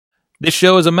This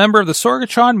show is a member of the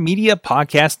Sorgatron Media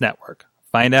Podcast Network.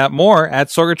 Find out more at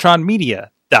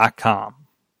sorgatronmedia.com.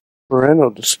 Parental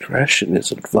discretion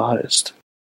is advised.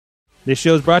 This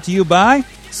show is brought to you by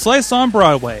Slice on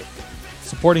Broadway,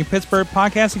 supporting Pittsburgh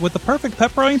podcasting with the perfect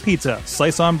pepperoni pizza.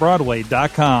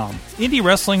 SliceOnBroadway.com.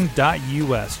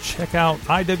 IndieWrestling.us. Check out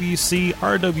IWC,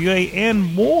 RWA, and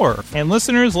more. And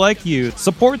listeners like you,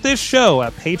 support this show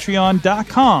at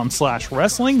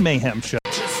Patreon.com/Wrestling Mayhem Show.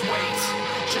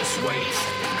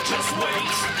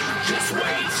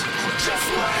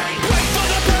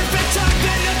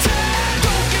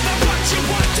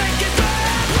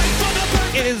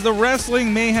 It is the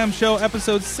Wrestling Mayhem Show,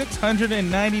 episode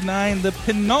 699, the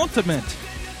penultimate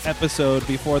episode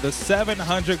before the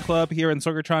 700 Club here in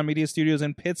Sorgatron Media Studios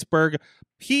in Pittsburgh,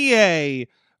 PA.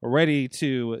 Ready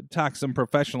to talk some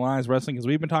professionalized wrestling because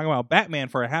we've been talking about Batman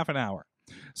for a half an hour.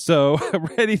 So,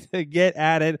 ready to get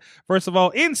at it. First of all,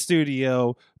 in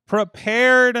studio,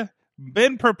 prepared,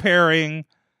 been preparing,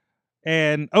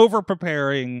 and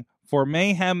over-preparing for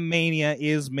Mayhem Mania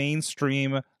is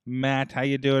Mainstream Matt. How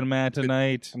you doing, Matt,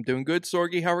 tonight? I'm doing good,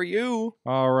 Sorgi. How are you?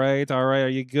 All right. Are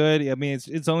you good? I mean,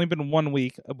 it's only been 1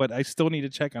 week, but I still need to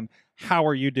check on how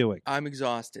are you doing. I'm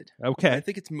exhausted. Okay. I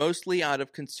think it's mostly out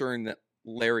of concern that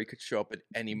Larry could show up at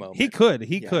any moment. He could.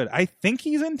 I think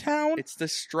he's in town. It's the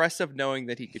stress of knowing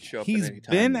that he could show up at any time. He's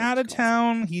been out of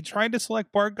town. He tried to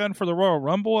select Bart Gunn for the Royal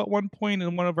Rumble at one point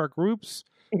in one of our groups.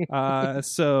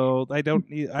 So I don't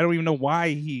even know why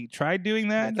he tried doing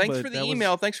that. Yeah, thanks for the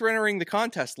email. Thanks for entering the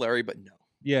contest, Larry, but no.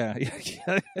 Yeah.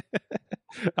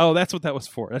 Oh, that's what that was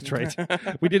for. That's right.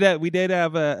 we did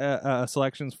have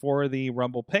selections for the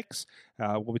Rumble picks.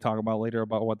 We'll be talking about later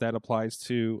about what that applies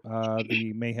to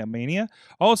the Mayhem Mania.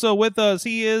 Also with us,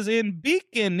 he is in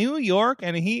Beacon, New York,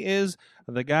 and he is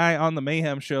the guy on the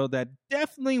Mayhem Show that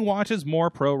definitely watches more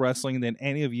pro wrestling than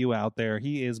any of you out there.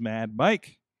 He is Mad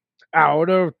Mike. Out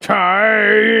of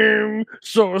time,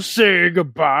 so say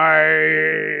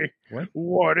goodbye.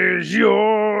 What is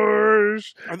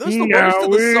yours? Are those the words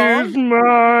of the song? Is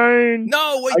mine.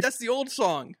 No, wait, that's the old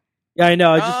song. Yeah, I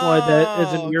know. I just wanted that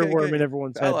as an earworm in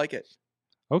everyone's head. I like it.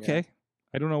 Okay.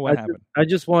 Yeah. I don't know what happened. I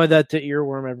just wanted that to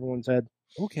earworm everyone's head.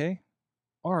 Okay.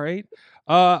 All right.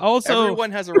 Also,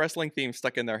 everyone has a wrestling theme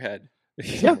stuck in their head.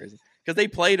 Yeah. Because they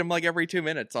played them like every 2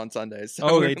 minutes on Sundays.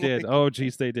 So they did. Oh,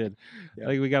 geez, they did. Yeah.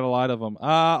 Like, we got a lot of them.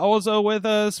 Also with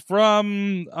us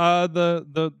from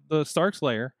the Starks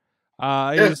lair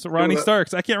is Ronnie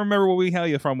Starks. I can't remember where we hail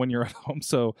you from when you're at home.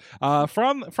 So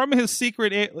from his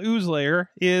secret ooze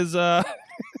lair is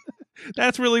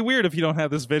that's really weird if you don't have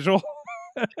this visual.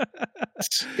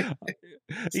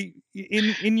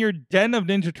 in your den of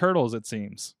Ninja Turtles, it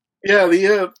seems. Yeah,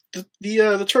 the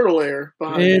turtle lair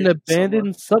behind an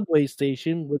abandoned subway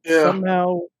station with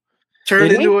somehow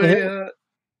turned into a.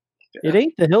 It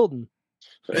ain't the Hilton.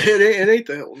 It ain't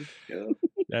the Hilton. Yeah.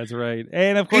 That's right,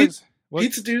 and of course.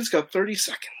 Pizza Dude's got 30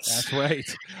 seconds. That's right.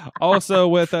 Also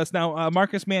with us now,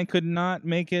 Marcus Mann could not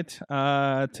make it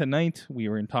tonight. We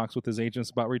were in talks with his agents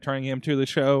about returning him to the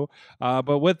show.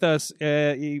 But with us,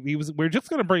 we're just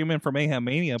going to bring him in for Mayhem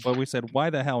Mania, but we said, why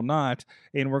the hell not?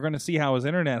 And we're going to see how his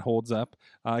internet holds up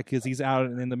because he's out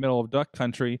in the middle of Duck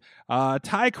Country.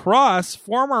 Ty Cross,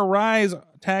 former Rise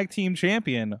Tag Team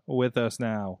Champion, with us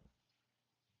now.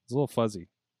 It's a little fuzzy.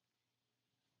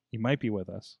 He might be with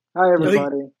us. Hi,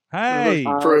 everybody. Hey.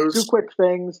 2 quick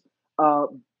things.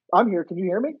 I'm here. Can you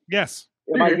hear me? Yes.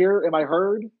 Am I here? Am I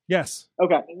heard? Yes.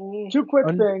 Okay. 2 quick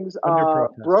things.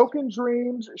 Broken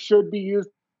Dreams should be used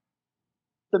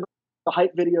in the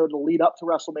hype video to lead up to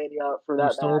WrestleMania for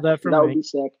that match. That would be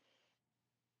sick.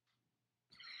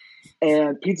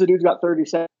 And Pizza Dude's got 30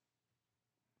 seconds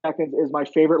is my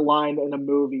favorite line in a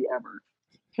movie ever.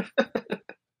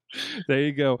 There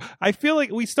you go. I feel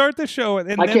like we start the show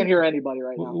and I can't hear anybody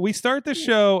right now. We start the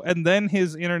show and then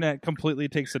his internet completely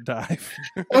takes a dive.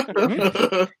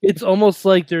 It's almost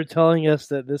like they're telling us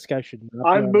that this guy should not.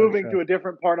 I'm moving to a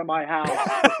different part of my house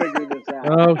to figure this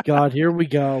out. Oh God, here we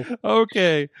go.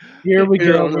 Okay. Here we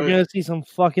go. We're gonna see some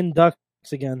fucking ducks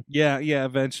again. Yeah,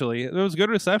 eventually. There was good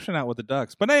reception out with the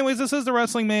Ducks. But anyways, this is the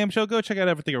Wrestling Mayhem Show. Go check out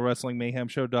everything at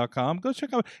WrestlingMayhemShow.com. Go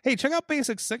check out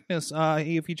Basic Sickness.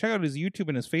 If you check out his YouTube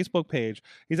and his Facebook page,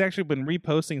 he's actually been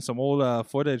reposting some old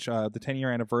footage, the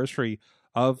 10-year anniversary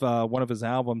of one of his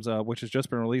albums, which has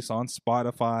just been released on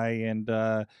Spotify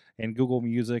and Google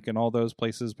Music and all those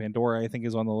places. Pandora, I think,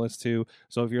 is on the list too.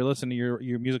 So if you're listening to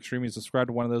your music streaming, subscribe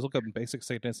to one of those. Look up Basic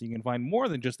Sickness, and you can find more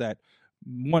than just that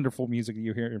wonderful music that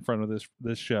you hear in front of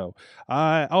this show.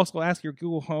 Also ask your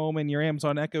Google Home and your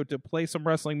Amazon Echo to play some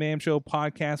Wrestling Mayhem Show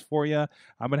podcast for you.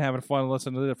 I've been having fun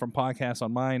listening to it from podcasts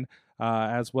on mine.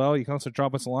 as well. You can also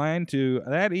drop us a line to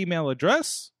that email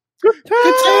address. Good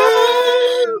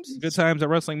times! Good times at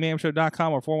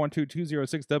WrestlingMayhemShow.com or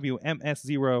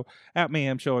 412-206-WMS0 at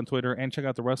Mayhem Show on Twitter. And check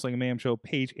out the Wrestling Mayhem Show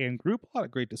page and group. A lot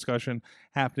of great discussion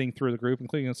happening through the group,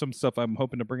 including some stuff I'm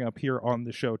hoping to bring up here on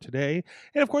the show today.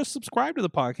 And, of course, subscribe to the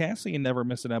podcast so you never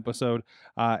miss an episode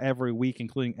every week,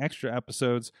 including extra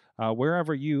episodes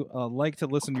wherever you like to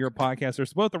listen to your podcast.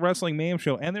 There's both the Wrestling Mayhem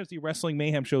Show and there's the Wrestling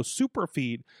Mayhem Show Super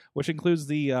Feed, which includes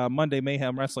the Monday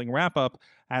Mayhem Wrestling Wrap-Up,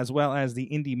 as well as the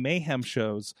Indie Mayhem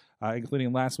shows,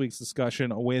 including last week's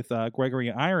discussion with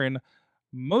Gregory Iron,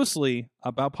 mostly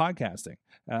about podcasting.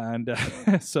 And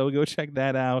so go check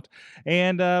that out.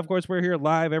 And, of course, we're here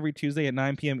live every Tuesday at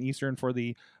 9 p.m. Eastern for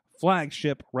the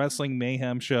flagship Wrestling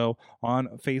Mayhem Show on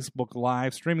Facebook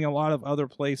Live, streaming a lot of other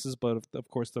places, but of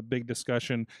course the big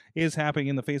discussion is happening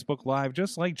in the Facebook Live,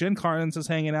 just like Jen Carlins is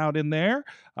hanging out in there,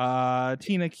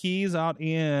 Tina Keys out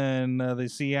in the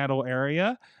Seattle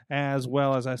area, as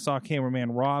well as I saw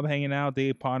cameraman Rob hanging out,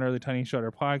 Dave Ponder, the Tiny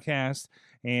Shutter Podcast,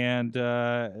 and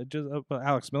just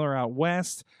Alex Miller out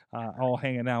west, all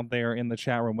hanging out there in the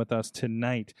chat room with us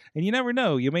tonight. And you never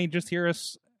know, you may just hear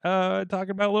us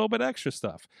talking about a little bit extra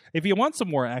stuff. If you want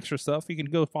some more extra stuff, you can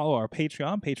go follow our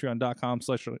Patreon,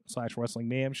 patreon.com/Wrestling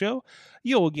Mayhem Show.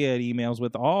 You'll get emails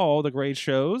with all the great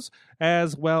shows,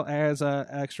 as well as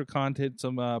extra content,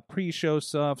 some pre-show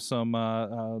stuff,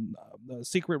 some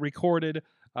secret recorded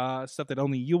stuff that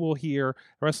only you will hear.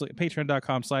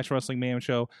 Patreon.com/Wrestling Mayhem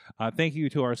Show. Thank you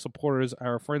to our supporters,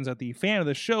 our friends at the fan of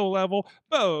the show level,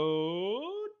 Bo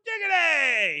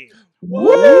Diggity!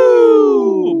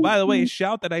 Woo! By the way,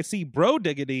 shout that I see Bro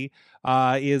Diggity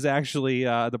is actually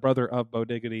the brother of Bo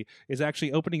Diggity, is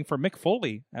actually opening for Mick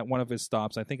Foley at one of his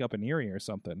stops, I think up in Erie or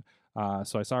something.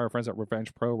 So I saw our friends at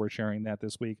Revenge Pro were sharing that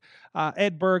this week.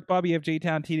 Ed Burke, Bobby F. J.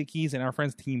 Town, Tina Keys, and our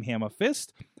friends Team Hammer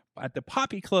Fist. At the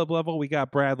Poppy Club level, we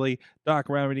got Bradley, Doc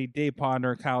Remedy, Dave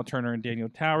Ponder, Kyle Turner, and Daniel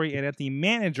Towery. And at the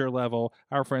manager level,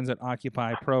 our friends at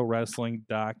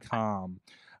OccupyProWrestling.com.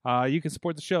 You can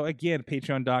support the show, again,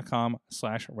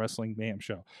 patreon.com/Wrestling Mayhem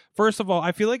Show. First of all,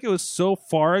 I feel like it was so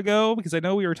far ago, because I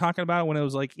know we were talking about it when it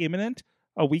was like imminent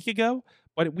a week ago,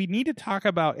 but we need to talk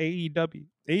about AEW.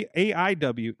 I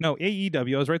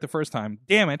was right the first time.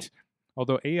 Damn it.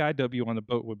 Although AIW on the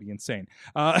boat would be insane.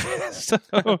 But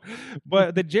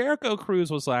the Jericho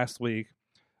Cruise was last week.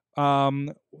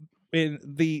 The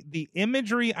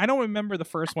imagery, I don't remember the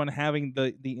first one having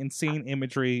the insane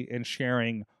imagery and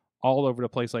sharing all over the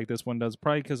place like this one does,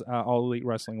 probably because All Elite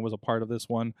Wrestling was a part of this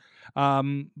one.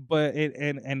 But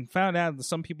found out that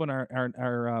some people in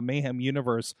our Mayhem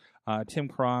universe, Tim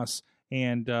Cross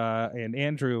and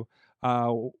Andrew,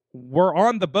 were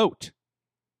on the boat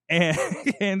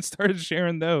and started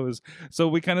sharing those. So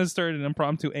we kind of started an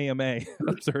impromptu AMA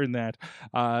during that.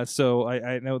 So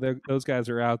I know those guys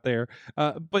are out there.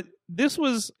 But this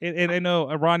was, and I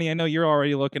know, Ronnie, I know you're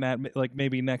already looking at like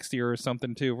maybe next year or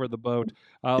something too for the boat.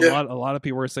 A lot of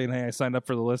people were saying, hey, I signed up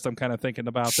for the list. I'm kind of thinking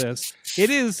about this.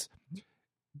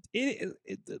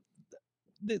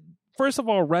 First of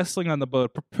all, wrestling on the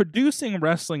boat, producing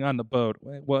wrestling on the boat,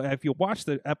 well, if you watch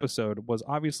the episode, was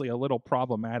obviously a little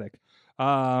problematic.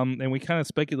 And we kind of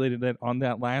speculated on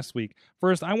that last week.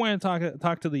 First, I want to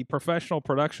talk to the professional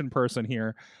production person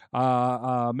here,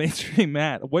 Mainstream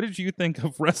Matt. What did you think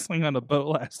of wrestling on the boat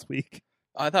last week?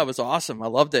 I thought it was awesome. I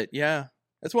loved it. Yeah.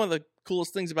 That's one of the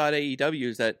coolest things about AEW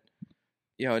is that,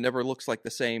 it never looks like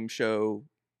the same show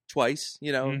twice,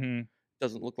 Mm-hmm.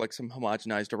 Doesn't look like some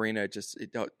homogenized arena. It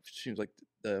seems like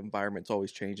the environment's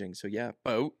always changing. So yeah,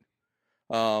 boat.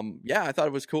 I thought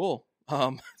it was cool.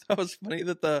 That was funny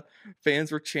that the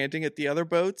fans were chanting at the other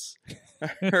boats. I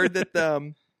heard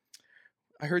that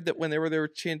when they were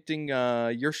chanting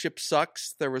 "Your ship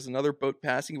sucks," there was another boat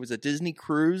passing. It was a Disney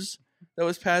cruise that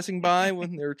was passing by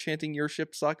when they were chanting "Your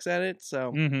ship sucks" at it.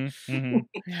 So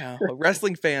yeah,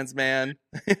 wrestling fans, man.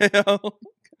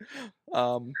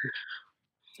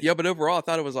 Yeah, but overall, I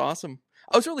thought it was awesome.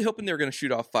 I was really hoping they were going to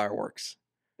shoot off fireworks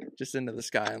just into the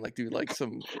sky and do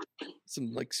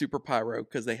some super pyro,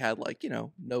 because they had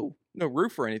no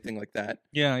roof or anything like that.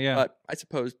 Yeah. But I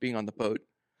suppose being on the boat,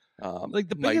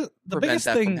 the biggest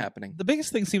thing from happening. The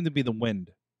biggest thing seemed to be the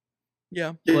wind.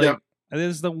 Yeah. It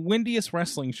is the windiest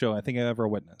wrestling show I think I've ever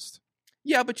witnessed.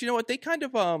 Yeah, but you know what? They kind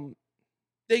of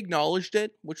they acknowledged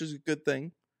it, which is a good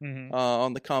thing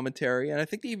on the commentary, and I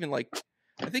think even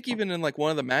in one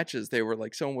of the matches, they were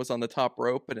someone was on the top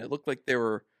rope and it looked like they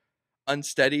were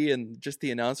unsteady, and just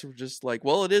the announcer was just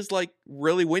well, it is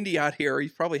really windy out here.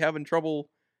 He's probably having trouble,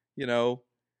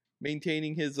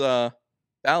 maintaining his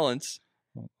balance.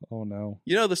 Oh no!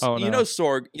 You know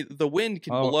Sorg. The wind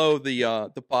can blow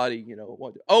the body.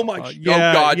 Oh my! Yeah,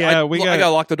 oh God! Yeah, I gotta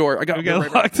lock the door. We gotta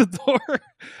lock the door.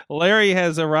 Larry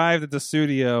has arrived at the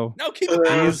studio. No, keep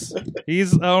it.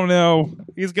 He's. Oh no!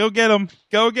 He's go get him!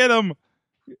 Go get him!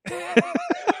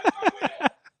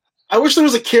 I wish there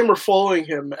was a camera following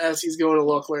him as he's going to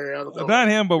lock Larry out of the Not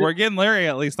him, but we're getting Larry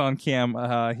at least on cam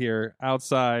here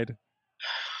outside.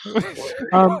 So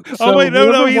wait,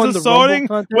 no, he's assaulting.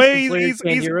 Wait,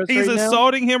 he's right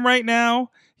assaulting him right now.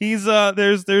 He's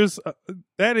there's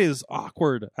that is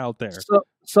awkward out there. So,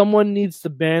 someone needs to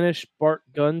banish Bart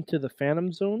Gunn to the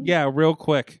Phantom Zone. Yeah, real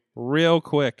quick.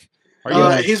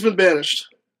 He's been banished.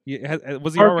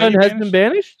 Was he Bart already Gunn banished? has been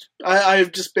banished?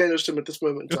 I've just banished him at this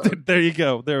moment in time. There you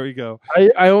go. There we go.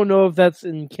 I don't know if that's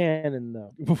in canon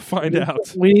though. We'll find out.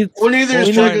 Neither is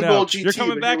Dragon Ball GT. You're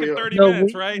coming back in 30 No,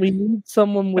 minutes, right? We need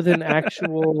someone with an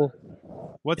actual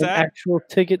actual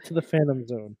ticket to the Phantom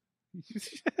Zone.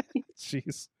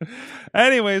 Jeez.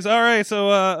 Anyways, all right.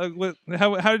 So,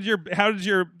 how did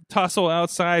your tussle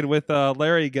outside with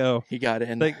Larry go? He got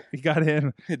in. He got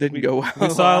in. It didn't go well. We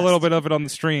saw a little bit of it on the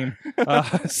stream.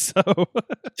 So,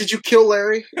 did you kill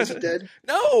Larry? Is he dead?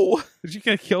 No. Did you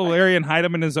kill Larry and hide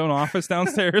him in his own office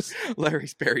downstairs?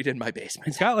 Larry's buried in my basement.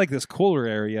 He's got like this cooler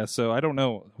area, so I don't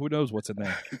know. Who knows what's in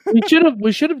there?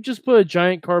 We should have just put a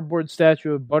giant cardboard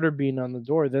statue of Butterbean on the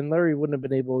door. Then Larry wouldn't have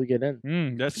been able to get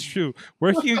in. That's true.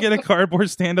 Where can you get a cardboard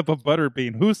stand-up of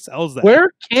Butterbean? Who sells that?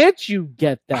 Where can't you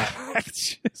get that?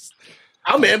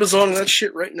 I'm Amazoning that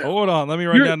shit right now. Hold on, let me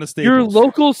write down the Staples. Your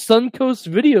local Suncoast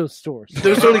video stores.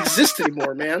 Those don't exist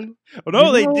anymore, man. Oh,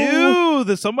 no, they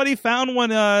do. Somebody found one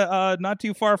not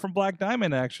too far from Black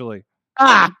Diamond, actually.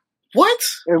 What?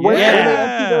 It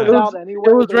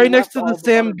was right next to the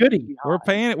Sam Goody.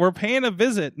 We're paying a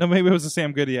visit. No, maybe it was the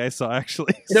Sam Goody I saw,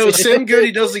 actually. No, Sam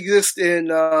Goody does exist in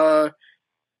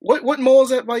what mall is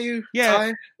that by you?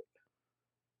 Yeah.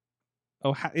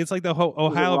 Ty? It's like the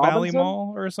Ohio Valley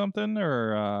Mall or something,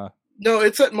 or no,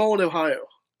 it's at Mall in Ohio.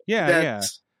 Yeah.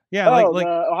 The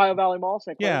Ohio Valley Mall.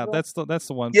 St. Yeah, that's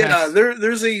the one. Yeah,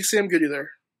 there's a Sam Goody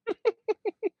there.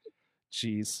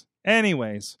 Jeez.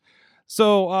 Anyways,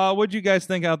 so what'd you guys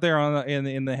think out there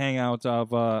in the hangout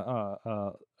of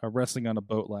wrestling on a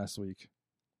boat last week?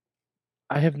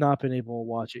 I have not been able to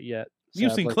watch it yet. Sadly.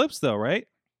 You've seen clips though, right?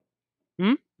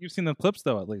 You've seen the clips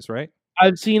though, at least, right?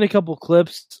 I've seen a couple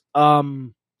clips. I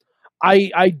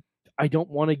don't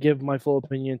want to give my full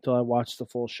opinion until I watch the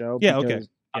full show. Yeah, okay.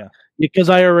 Yeah. Because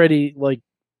I already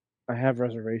I have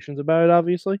reservations about it,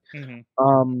 obviously.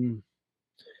 Mm-hmm.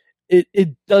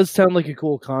 It does sound like a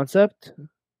cool concept. Mm-hmm.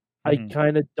 I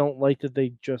kind of don't like that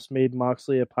they just made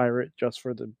Moxley a pirate just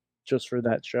for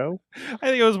that show. I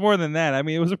think it was more than that. I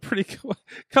mean, it was a pretty cool.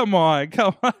 Come on.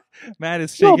 Matt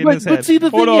is shaking his head. But see, the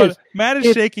Hold thing on. is, Matt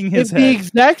is shaking his head. If the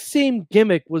exact same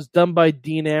gimmick was done by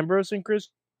Dean Ambrose and Chris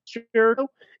Jericho,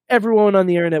 everyone on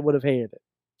the internet would have hated it.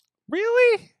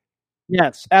 Really?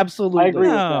 Yes, absolutely. I agree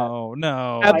with that.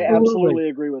 No. I absolutely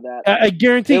agree with that. I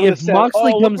guarantee if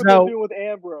Moxley comes out with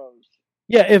Ambrose.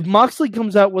 Yeah, if Moxley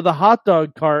comes out with a hot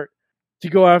dog cart to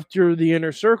go after the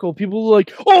Inner Circle, people are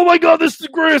like, "Oh my God, this is the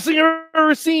greatest thing I've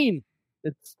ever seen."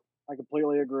 I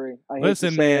completely agree. I hate Listen,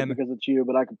 to say man, it because it's you,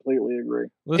 but I completely agree.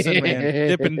 Listen, man,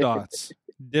 Dippin' Dots.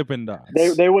 They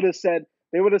would have said,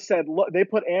 look, they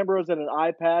put Ambrose in an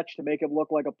eye patch to make him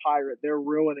look like a pirate. They're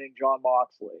ruining Jon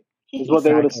Moxley. Is what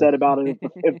they would have said about it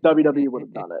if WWE would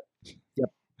have done it. Yep.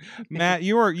 Matt,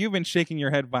 you've been shaking your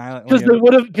head violently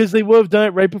because they would have done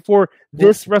it right before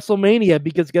this WrestleMania.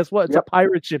 Because guess what? It's a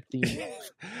pirate ship theme.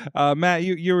 Matt,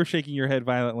 you were shaking your head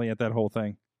violently at that whole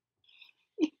thing.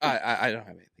 I don't have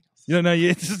anything else. No,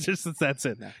 it's just that's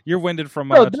it. You're winded from.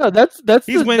 No, that's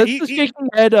the shaking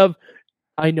head of.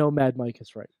 I know Mad Mike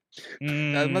is right.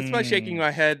 That's my shaking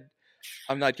my head.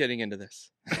 I'm not getting into this.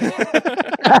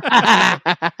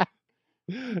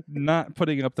 Not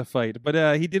putting up the fight,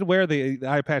 but he did wear the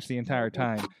eye patch the entire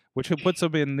time, which puts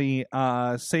him in the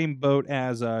same boat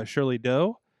as Shirley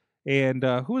Doe. And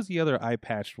who was the other eye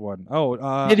patched one?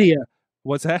 Nydia.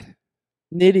 What's that?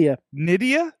 Nydia.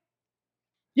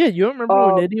 Yeah, you don't remember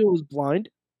when Nydia was blind?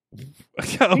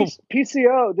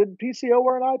 PCO. Did PCO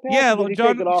wear an eye patch? Yeah,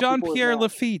 John Pierre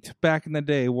Lafitte back in the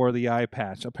day wore the eye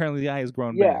patch. Apparently the eye has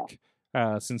grown back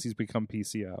since he's become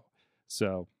PCO.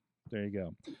 So there you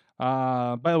go.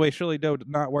 By the way, Shirley Doe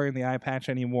not wearing the eye patch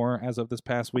anymore as of this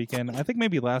past weekend. I think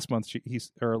maybe last month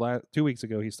 2 weeks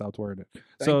ago he stopped wearing it.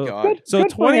 Thank God. So good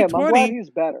 2020, I'm glad he's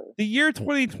better. The year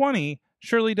 2020,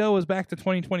 Shirley Doe is back to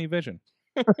 2020 vision.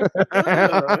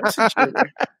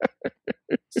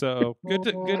 So good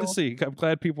to see. I'm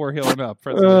glad people are healing up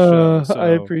for the show. So I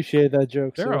appreciate that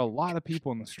joke. there sir. are a lot of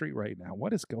people in the street right now.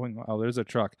 What is going on? Oh, there's a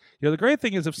truck. The great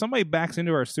thing is if somebody backs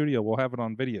into our studio, we'll have it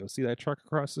on video. See that truck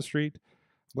across the street?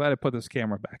 I'm glad I put this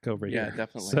camera back over here. Yeah,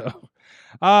 definitely. So,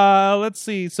 let's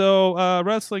see. So,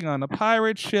 wrestling on a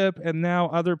pirate ship, and now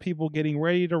other people getting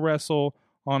ready to wrestle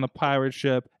on a pirate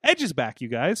ship. Edge is back, you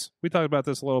guys. We talked about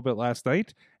this a little bit last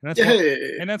night,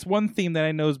 and that's one theme that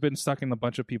I know has been stuck in a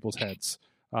bunch of people's heads.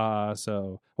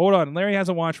 So hold on, Larry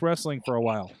hasn't watched wrestling for a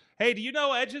while. Hey, do you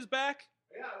know Edge is back?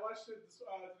 Yeah, I watched it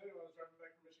today when I was driving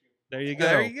back from Michigan. There you go.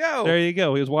 There you go. There you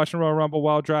go. He was watching Royal Rumble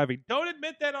while driving. Don't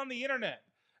admit that on the internet.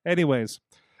 Anyways.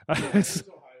 It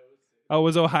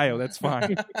was Ohio. That's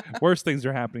fine. Worse things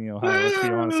are happening in Ohio. Let's be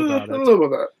honest about I don't it. know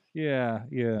about that.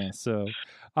 Yeah.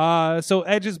 So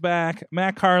Edge is back.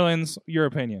 Matt Carlins, your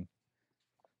opinion?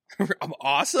 I'm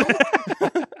awesome.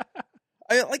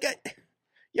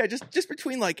 Just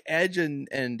between like Edge and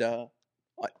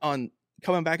on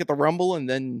coming back at the Rumble, and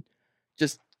then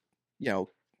just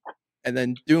and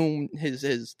then doing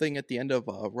his thing at the end of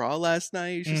Raw last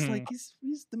night. It's just like he's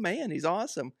the man. He's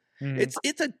awesome.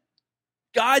 It's a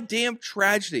goddamn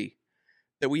tragedy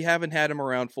that we haven't had him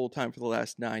around full time for the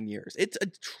last 9 years. It's a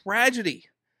tragedy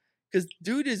because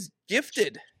dude is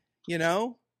gifted,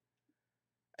 and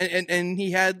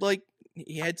he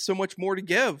had so much more to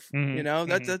give.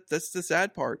 That's the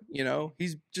sad part.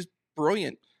 He's just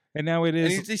brilliant. And now it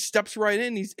is. And he steps right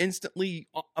in. He's instantly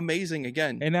amazing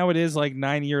again. And now it is like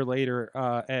 9 year later,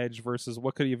 Edge versus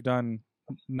what could he have done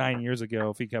 9 years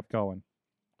ago if he kept going,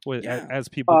 as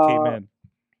people came in.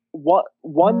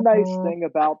 One nice thing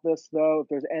about this, though, if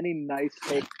there's any nice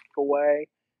takeaway,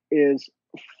 is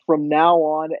from now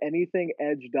on, anything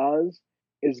Edge does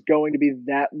is going to be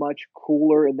that much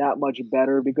cooler and that much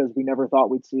better because we never thought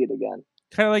we'd see it again.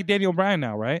 Kind of like Daniel Bryan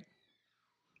now, right?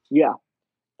 Yeah.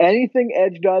 Anything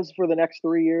Edge does for the next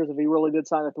 3 years, if he really did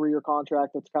sign a 3-year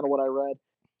contract, that's kind of what I read.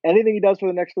 Anything he does for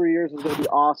the next 3 years is going to be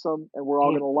awesome, and we're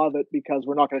all going to love it because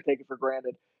we're not going to take it for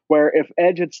granted. Where if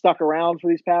Edge had stuck around for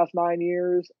these past 9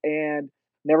 years and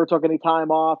never took any time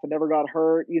off and never got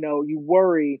hurt, you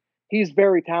worry. He's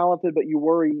very talented, but you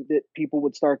worry that people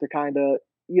would start to kind of,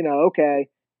 okay,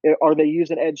 are they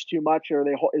using Edge too much, or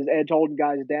is Edge holding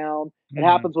guys down? It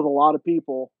happens with a lot of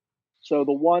people. So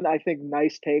the one, I think,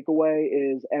 nice takeaway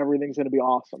is everything's going to be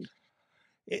awesome.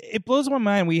 It blows my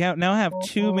mind. We now have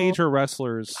two major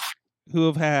wrestlers who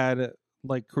have had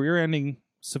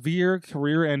severe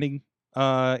career-ending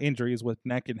injuries with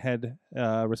neck and head,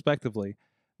 respectively,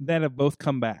 that have both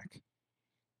come back.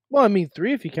 Well, I mean,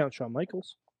 3 if you count Shawn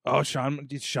Michaels. Oh, Shawn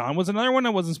was another one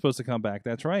that wasn't supposed to come back.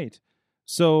 That's right.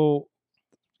 So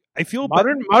I feel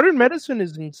modern medicine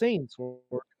is insane. So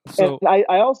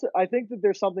I think that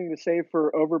there's something to say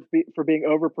for being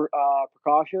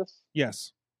precautious.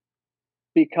 Yes.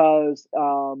 Because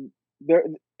and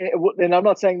I'm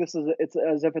not saying it's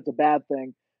as if it's a bad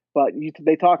thing, but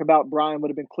they talk about Bryan would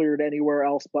have been cleared anywhere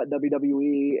else but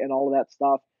WWE and all of that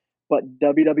stuff. But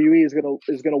WWE is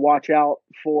gonna watch out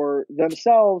for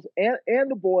themselves and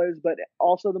the boys, but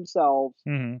also themselves.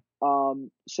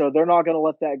 So they're not gonna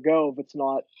let that go if it's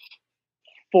not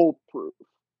foolproof.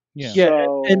 Yeah.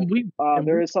 So, and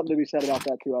there is something to be said about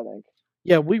that too, I think.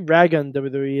 Yeah, we rag on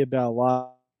WWE about a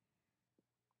lot.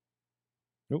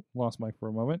 Nope, lost Mike for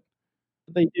a moment.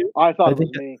 They do. I thought it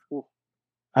was me.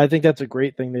 I think that's a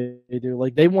great thing they do.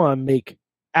 Like, they want to make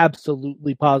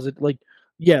absolutely positive. Like,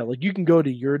 yeah, like you can go to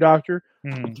your doctor.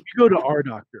 You go to our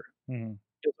doctor.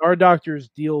 Our doctors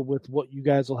deal with what you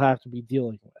guys will have to be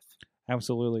dealing with.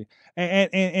 Absolutely,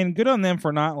 and good on them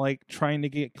for not trying to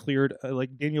get cleared,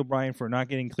 like Daniel Bryan for not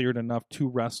getting cleared enough to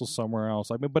wrestle somewhere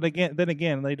else. I mean, but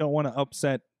again, they don't want to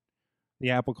upset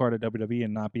the apple cart at WWE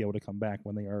and not be able to come back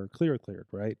when they are cleared,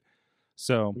 right?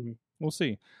 So we'll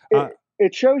see.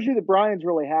 It shows you that Bryan's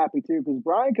really happy too, because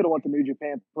Bryan could have went to New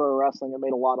Japan Pro Wrestling and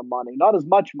made a lot of money, not as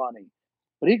much money,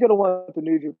 but he could have went to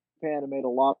New Japan and made a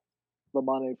lot of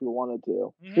money if he wanted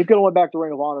to. He could have went back to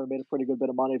Ring of Honor and made a pretty good bit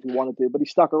of money if he wanted to, but he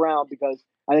stuck around because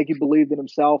I think he believed in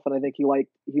himself, and I think he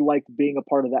liked being a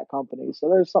part of that company. So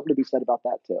there's something to be said about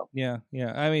that too. Yeah.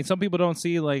 I mean, some people don't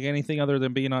see anything other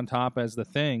than being on top as the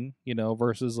thing,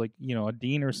 versus a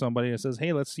Dean or somebody that says,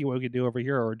 "Hey, let's see what we can do over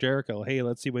here," or Jericho, "Hey,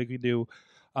 let's see what we can do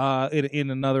in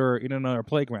another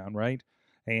playground," right?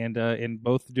 And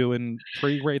both doing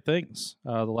pretty great things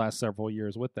the last several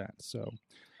years with that. So.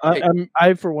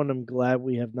 I for one am glad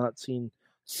we have not seen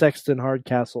Sexton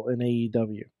Hardcastle in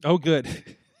AEW. Oh, good.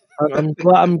 I'm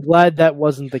glad that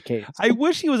wasn't the case. I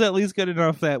wish he was at least good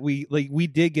enough that we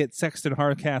did get Sexton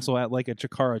Hardcastle at a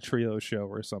Chikara Trio show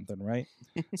or something, right?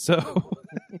 So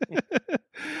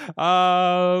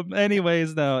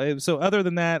Anyways, no. So other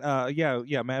than that,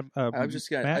 Matt. I'm just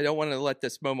gonna. Matt? I don't want to let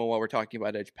this moment while we're talking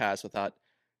about Edge pass without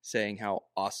saying how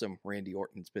awesome Randy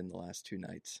Orton's been the last 2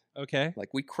 nights. Okay. Like,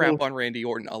 we crap on Randy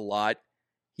Orton a lot.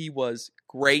 He was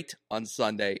great on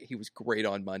Sunday. He was great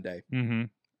on Monday. Mm-hmm.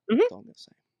 That's all I'm gonna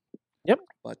say. Yep.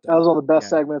 But That was one of the best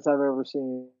segments I've ever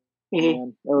seen.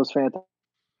 Man, it was fantastic.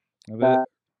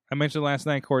 I mentioned last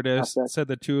night, Cordes said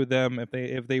the two of them,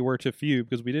 if they were to feud,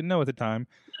 because we didn't know at the time,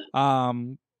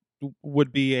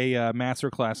 would be a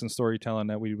masterclass in storytelling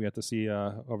that we have to see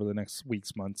over the next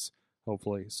weeks, months,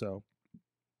 hopefully. So,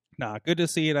 good to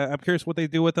see it. I'm curious what they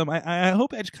do with them. I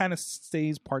hope Edge kind of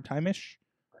stays part-time-ish.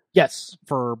 Yes,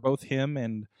 for both him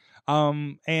and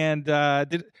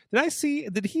did I see?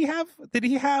 Did he have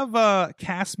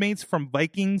castmates from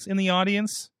Vikings in the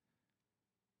audience?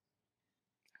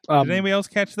 Did anybody else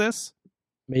catch this?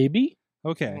 Maybe.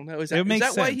 Okay. I don't know. Is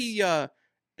that why he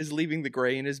is leaving the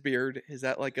gray in his beard? Is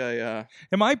that like a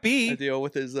it might be a deal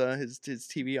with his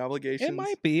TV obligations? It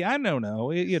might be. I don't know.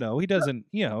 He doesn't.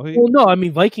 Well, no. I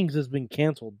mean, Vikings has been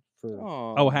canceled for.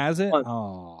 Oh, has it?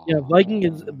 Oh, yeah.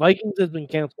 Vikings has been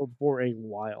canceled for a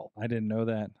while. I didn't know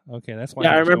that. Okay, that's why.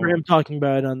 Yeah, I remember him talking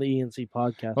about it on the ENC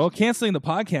podcast. Well, canceling the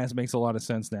podcast makes a lot of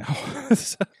sense now.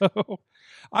 So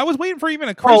I was waiting for even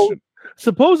a Christian.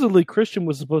 Supposedly Christian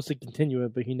was supposed to continue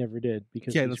it, but he never did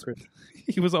because he's Christian.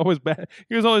 He was always bad.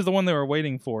 He was always the one they were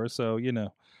waiting for. So Yeah.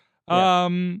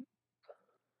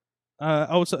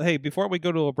 So hey, before we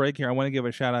go to a break here, I want to give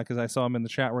a shout out because I saw him in the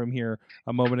chat room here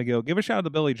a moment ago. Give a shout out to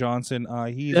Billy Johnson.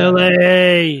 He's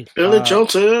Billy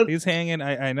Johnson. He's hanging.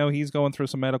 I know he's going through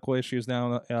some medical issues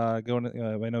now. I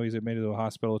know he's admitted to a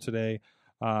hospital today.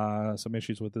 Some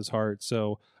issues with his heart.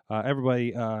 So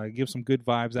everybody, give some good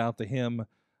vibes out to him.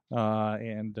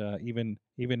 And even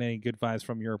any good vibes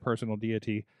from your personal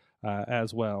deity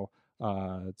as well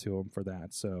to him for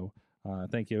that. So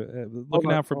thank you.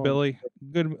 Looking out for Billy,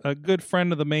 a good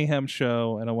friend of the Mayhem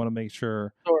Show, and I want to make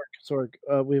sure. Sorg,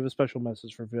 we have a special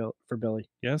message for Billy.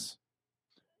 Yes.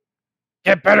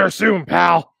 Get better soon,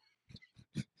 pal.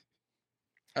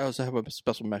 I also have a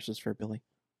special message for Billy.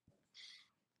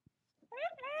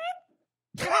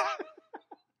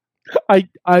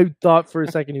 I thought for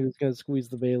a second he was going to squeeze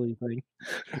the Bailey thing.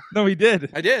 No, he did.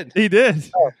 I did. He did.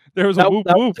 Oh, there was a whoop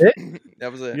whoop.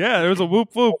 That was it. Yeah, there was a whoop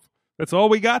whoop. That's all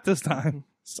we got this time.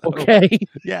 So, okay.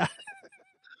 Yeah.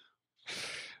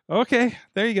 Okay,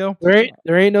 there you go.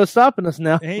 There ain't no stopping us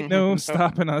now. Ain't no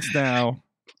stopping us now.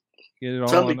 Get it all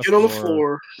Time to get on the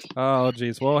floor. Oh,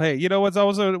 geez. Well, hey, you know what's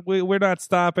also we're not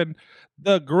stopping.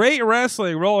 The great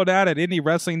wrestling rolling out at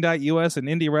IndieWrestling.us and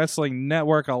Indie Wrestling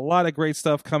Network. A lot of great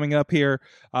stuff coming up here.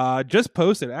 Just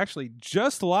posted, actually,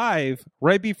 just live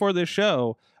right before this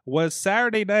show was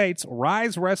Saturday night's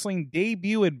Rise Wrestling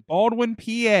debut in Baldwin,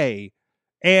 PA.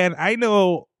 And I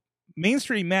know,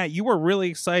 Mainstream Matt, you were really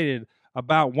excited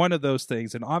about one of those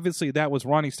things, and obviously that was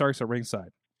Ronnie Starks at ringside.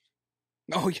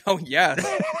 Oh yes.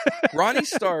 Ronnie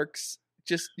Starks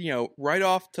just, right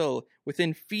off to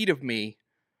within feet of me,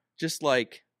 just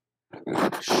like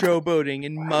showboating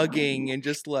and mugging and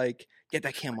just like, get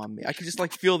that cam on me. I could just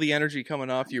like feel the energy coming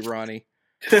off you, Ronnie.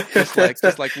 Just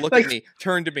like look at me,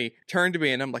 turn to me,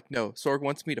 and I'm like, no, Sorg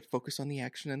wants me to focus on the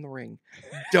action in the ring.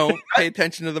 Don't pay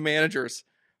attention to the managers.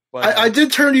 But I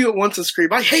did turn to you at once and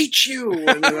scream, "I hate you!"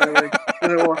 And then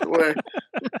I walked away.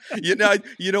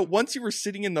 Once you were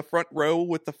sitting in the front row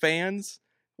with the fans,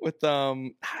 with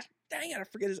dang it, I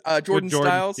forget his Jordan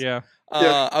Styles. Yeah.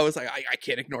 I was like, I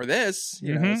can't ignore this.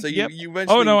 So you eventually.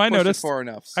 Oh no, I pushed it noticed. far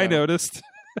enough. So. I noticed.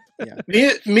 Yeah.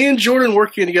 Me and Jordan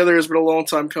working together has been a long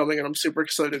time coming, and I'm super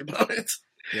excited about it.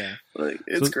 Yeah,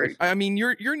 it's great. I mean,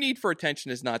 your need for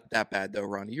attention is not that bad, though,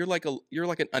 Ronnie. You're like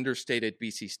an understated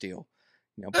BC Steele.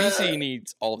 BC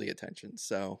needs all the attention,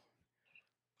 so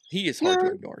he is hard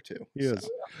to ignore too. He is.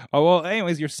 Oh well.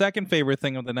 Anyways, your second favorite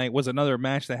thing of the night was another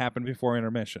match that happened before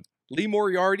intermission. Lee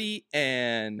Moriarty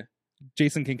and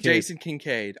Jason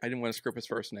Kincaid. I didn't want to screw up his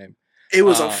first name. It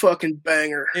was a fucking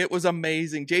banger. It was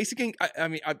amazing.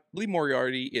 Lee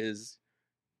Moriarty is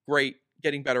great,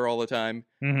 getting better all the time.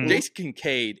 Mm-hmm. Jason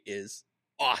Kincaid is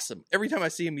awesome. Every time I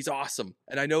see him, he's awesome.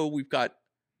 And I know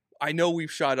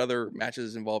we've shot other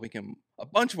matches involving him, a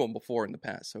bunch of them before in the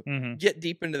past. So get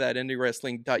deep into that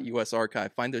IndieWrestling.us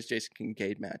archive. Find those Jason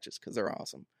Kincaid matches because they're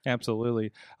awesome.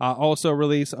 Absolutely. Also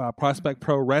released Prospect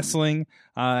Pro Wrestling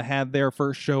had their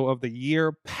first show of the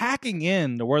year, packing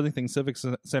in the Worthington Civic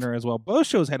Center as well. Both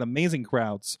shows had amazing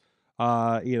crowds.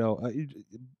 I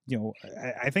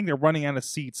think they're running out of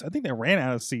seats. I think they ran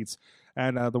out of seats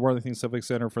at the Worthington Civic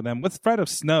Center for them, with Threat of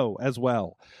Snow as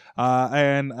well,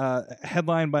 and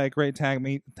headlined by a great tag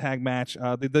match.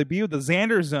 The debut of the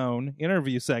Xander Zone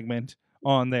interview segment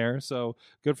on there, so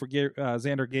good for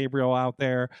Xander Gabriel out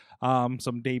there.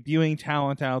 Some debuting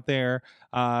talent out there.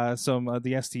 Some of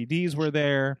the STDs were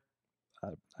there.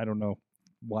 I don't know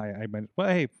why I meant, but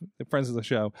hey, friends of the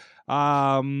show.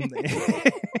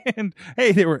 And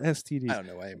hey, they were STDs. I don't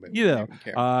know why, but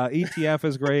ETF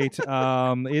is great.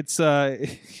 It's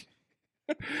the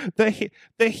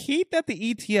heat that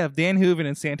the ETF, Dan Hooven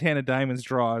and Santana Diamonds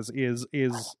draws is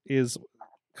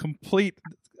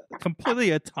completely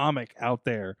atomic out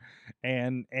there,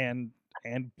 and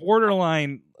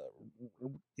borderline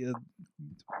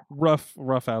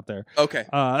rough out there. Okay.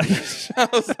 I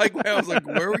was like,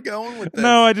 where are we going with this?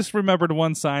 No, I just remembered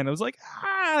one sign. I was like,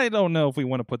 I don't know if we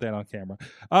want to put that on camera.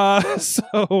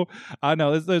 So I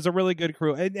know there's a really good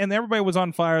crew, and everybody was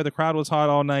on fire. The crowd was hot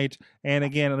all night, and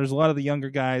again, there's a lot of the younger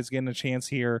guys getting a chance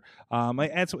here.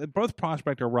 Both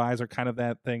Prospect or Rise are kind of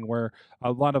that thing where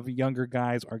a lot of younger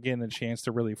guys are getting a chance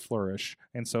to really flourish,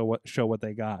 and so show what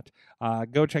they got.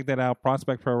 Go check that out.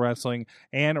 Prospect Pro Wrestling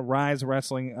and Rise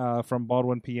Wrestling from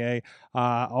Baldwin, PA,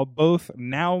 are both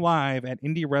now live at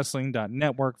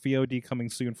indiewrestling.network. VOD coming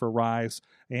soon for Rise,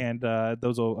 and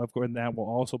those will, of course, that will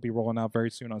also be rolling out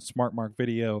very soon on Smart Mark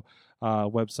Video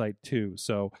website too.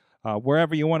 So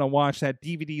wherever you want to watch that,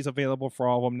 DVDs available for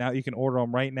all of them now. You can order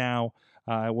them right now.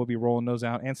 We'll be rolling those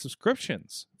out, and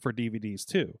subscriptions for DVDs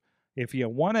too. If you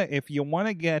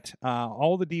wanna get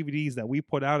all the DVDs that we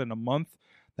put out in a month,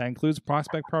 that includes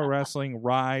Prospect Pro Wrestling,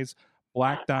 Rise,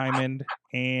 Black Diamond,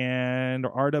 and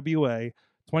RWA.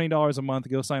 $20 a month.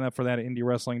 Go sign up for that at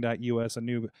indiewrestling.us, a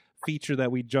new feature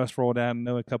that we just rolled out. I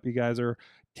know a couple of you guys are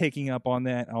taking up on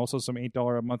that. Also some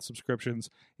 $8 a month subscriptions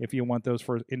if you want those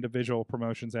for individual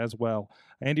promotions as well.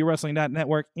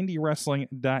 Indiewrestling.network,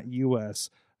 indiewrestling.us.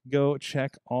 Go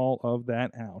check all of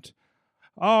that out.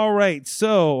 All right,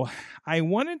 so I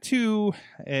wanted to,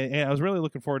 and I was really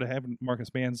looking forward to having Marcus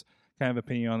Band's kind of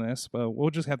opinion on this, but we'll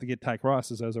just have to get Ty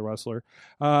Cross as a wrestler.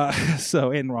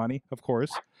 And Ronnie, of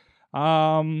course.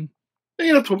 You're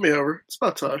gonna put me over. It's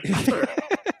about time.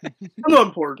 I'm not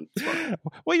important.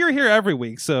 Well, you're here every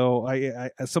week, so I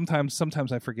sometimes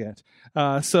I forget.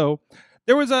 So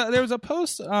there was a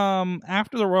post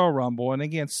after the Royal Rumble, and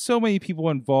again, so many people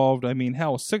involved. I mean,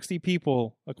 hell, 60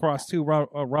 people across two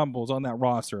Rumbles on that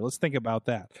roster. Let's think about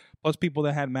that. Plus people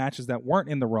that had matches that weren't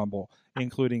in the Rumble,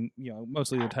 including,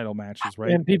 mostly the title matches,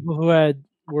 right? And people who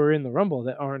were in the Rumble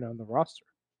that aren't on the roster.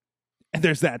 And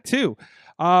there's that too.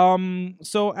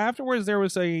 So afterwards, there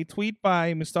was a tweet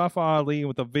by Mustafa Ali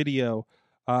with a video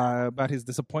about his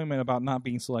disappointment about not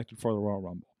being selected for the Royal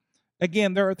Rumble.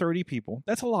 Again, there are 30 people.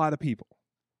 That's a lot of people.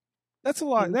 That's a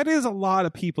lot. That is a lot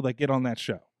of people that get on that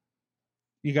show.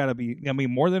 You got to be,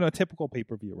 more than a typical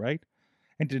pay-per-view, right?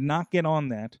 And to not get on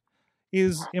that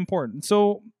is important.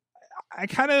 So I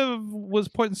kind of was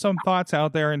putting some thoughts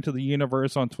out there into the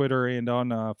universe on Twitter and on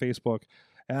Facebook.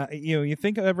 You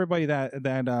think of everybody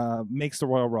that makes the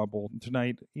Royal Rumble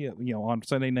tonight, on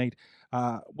Sunday night,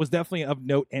 was definitely of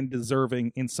note and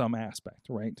deserving in some aspect,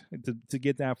 right? To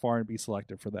get that far and be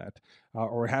selected for that,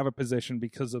 or have a position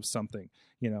because of something.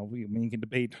 We can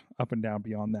debate up and down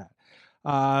beyond that.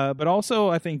 But also,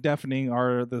 I think deafening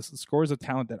are the scores of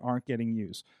talent that aren't getting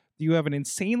used. You have an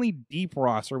insanely deep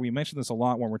roster. We mentioned this a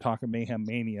lot when we're talking Mayhem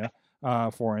Mania.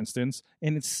 For instance,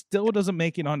 and it still doesn't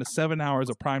make it onto 7 hours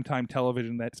of primetime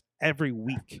television. That's every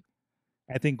week.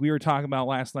 I think we were talking about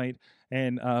last night,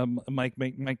 and Mike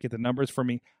might get the numbers for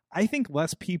me. I think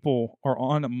less people are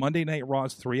on Monday Night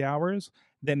Raw's 3 hours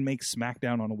than make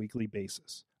SmackDown on a weekly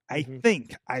basis.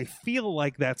 I feel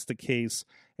like that's the case,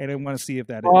 and I want to see if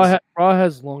that is. Raw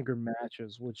has longer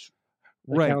matches, which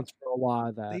right. accounts for a lot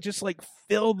of that. They just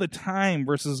fill the time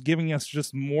versus giving us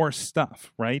just more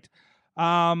stuff, right?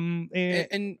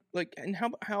 And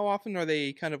how often are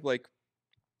they kind of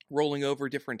rolling over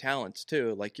different talents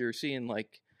too? You're seeing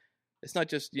it's not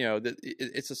just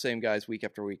it's the same guys week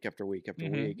after week after week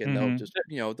after week, and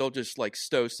they'll just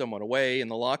stow someone away in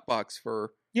the lockbox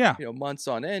for months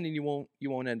on end, and you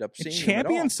won't end up seeing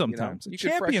champions them at all, sometimes.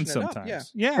 Champions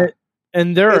sometimes,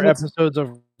 And there are episodes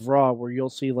of Raw where you'll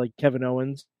see Kevin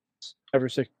Owens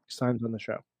every 6 times on the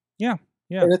show. Yeah.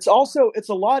 And it's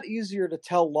a lot easier to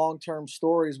tell long-term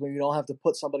stories when you don't have to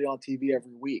put somebody on TV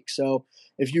every week. So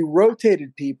if you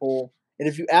rotated people and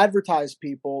if you advertise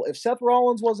people, if Seth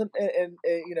Rollins wasn't, and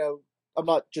I'm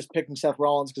not just picking Seth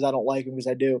Rollins because I don't like him, because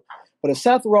I do, but if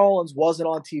Seth Rollins wasn't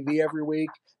on TV every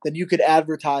week, then you could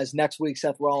advertise next week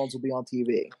Seth Rollins will be on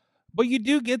TV. But you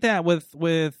do get that with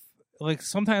like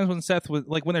sometimes when Seth was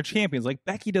like when they're champions, like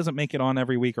Becky doesn't make it on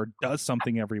every week or does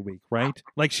something every week, right?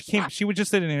 Like she would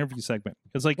just did an interview segment.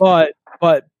 It's like,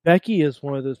 but Becky is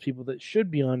one of those people that should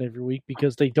be on every week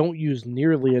because they don't use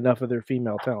nearly enough of their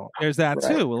female talent. There's that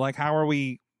too. Like, how are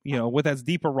we? With as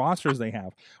deeper rosters they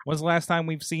have. When's the last time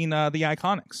we've seen the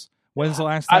Iconics? When's the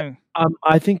last time?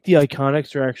 I think the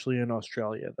Iconics are actually in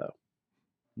Australia though,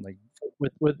 like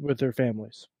with their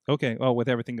families. Okay. Oh, with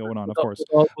everything going on, of course.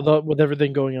 With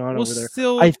everything going on over there.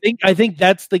 Still, I think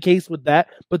that's the case with that.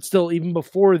 But still, even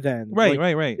before then,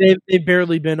 right. They've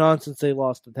barely been on since they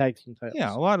lost the tag team titles.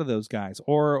 Yeah, a lot of those guys.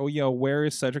 Or where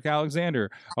is Cedric Alexander?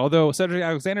 Although Cedric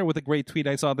Alexander, with a great tweet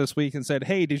I saw this week, and said,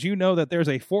 "Hey, did you know that there's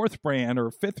a 4th brand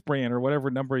or 5th brand or whatever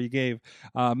number you gave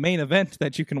main event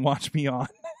that you can watch me on?"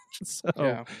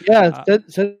 So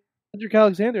Cedric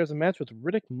Alexander has a match with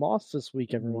Riddick Moss this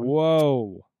week. Everyone.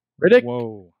 Whoa.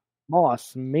 Riddick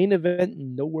Moss, main event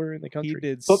nowhere in the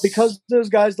country. But because those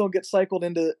guys don't get cycled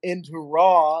into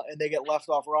Raw and they get left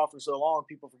off Raw for so long,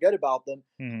 people forget about them.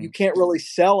 You can't really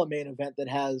sell a main event that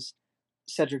has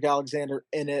Cedric Alexander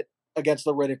in it against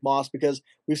the Riddick Moss, because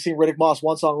we've seen Riddick Moss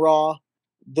once on Raw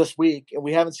this week, and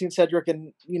we haven't seen Cedric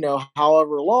in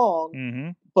however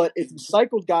long. But if you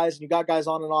cycled guys and you got guys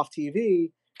on and off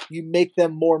TV, you make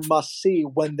them more must-see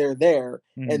when they're there.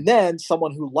 And then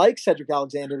someone who likes Cedric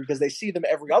Alexander, because they see them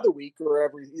every other week or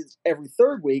every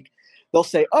third week, they'll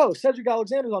say, oh, Cedric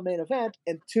Alexander's on main event,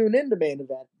 and tune into main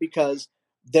event because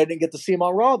they didn't get to see him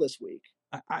on Raw this week.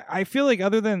 I feel like,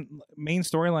 other than main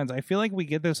storylines, I feel like we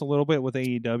get this a little bit with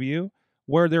AEW,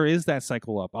 where there is that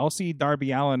cycle up. I'll see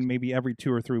Darby Allin maybe every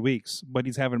 2 or 3 weeks, but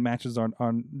he's having matches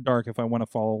on Dark if I want to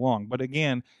follow along. But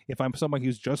again, if I'm someone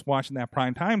who's just watching that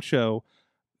primetime show,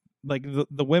 like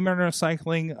the women are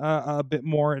cycling a bit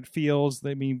more, it feels.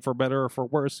 I mean, for better or for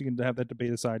worse, you can have that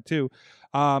debate aside too.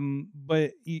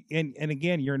 But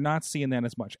again, you're not seeing that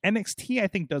as much. NXT, I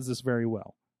think, does this very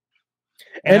well.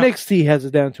 And NXT has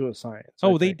it down to a science.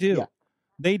 Oh, they do. Yeah.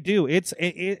 They do. It's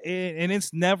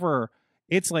never.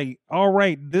 It's like, all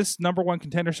right, this number 1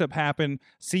 contendership happened.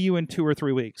 See you in 2 or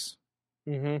 3 weeks.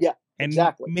 Yeah, and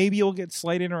exactly. Maybe you'll get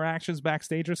slight interactions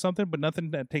backstage or something, but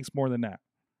nothing that takes more than that.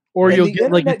 Or you'll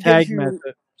get like a tag match.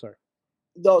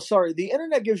 The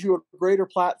internet gives you a greater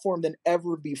platform than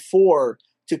ever before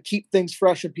to keep things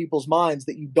fresh in people's minds,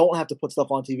 that you don't have to put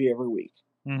stuff on TV every week.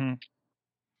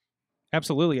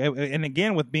 Absolutely. And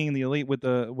again, with being the elite, with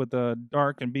the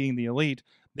Dark and being the elite,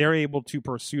 they're able to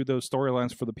pursue those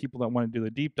storylines for the people that want to do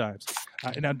the deep dives.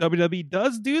 Now, WWE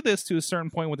does do this to a certain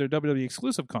point with their WWE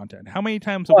exclusive content. How many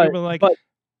times have people like... But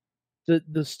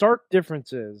the stark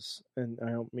difference is, and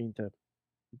I don't mean to...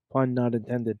 pun not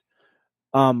intended.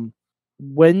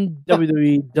 When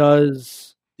WWE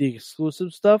does the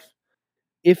exclusive stuff,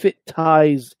 if it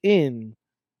ties in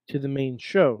to the main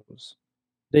shows,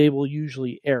 they will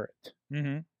usually air it.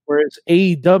 Whereas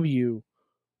AEW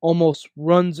almost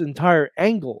runs entire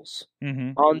angles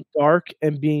on Dark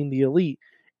and being the elite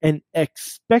and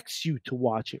expects you to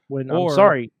watch it when, I'm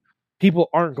sorry, people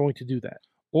aren't going to do that.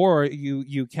 Or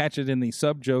you catch it in the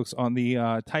sub jokes on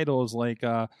the titles, like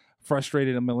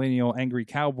frustrated a millennial angry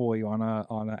cowboy on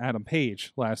a Adam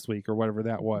Page last week or whatever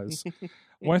that was.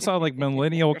 When I saw like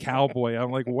millennial cowboy,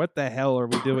 I'm like, what the hell are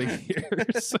we doing here?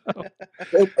 So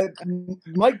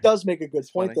Mike does make a good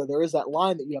point, though. There is that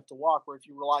line that you have to walk, where if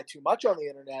you rely too much on the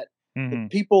internet,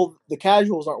 the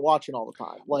casuals aren't watching all the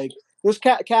time. Like, those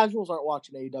casuals aren't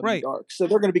watching AEW Dark, so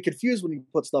they're going to be confused when you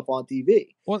put stuff on TV.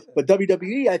 But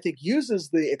WWE, I think, uses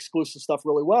the exclusive stuff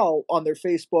really well on their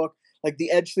Facebook. Like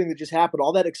the Edge thing that just happened,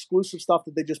 all that exclusive stuff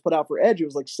that they just put out for Edge, it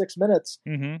was like 6 minutes,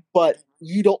 but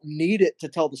you don't need it to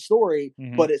tell the story,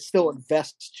 but it still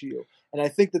invests you. And I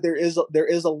think that there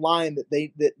is a line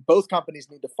that both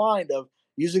companies need to find, of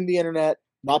using the internet,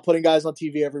 not putting guys on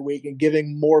TV every week, and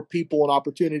giving more people an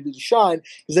opportunity to shine,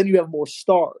 because then you have more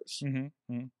stars.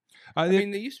 I mean,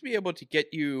 they used to be able to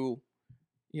get you,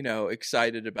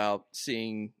 excited about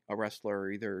seeing a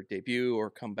wrestler either debut or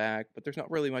come back, but there's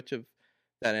not really much of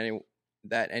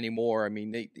that anymore. I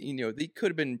mean, they could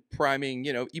have been priming,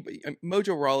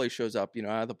 Mojo Rawley shows up,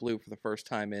 out of the blue for the first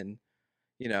time in,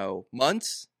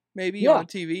 months maybe on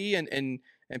TV and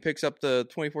picks up the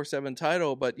 24/7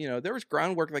 title. But, there was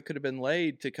groundwork that could have been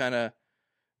laid to kind of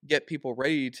get people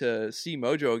ready to see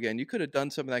Mojo again. You could have done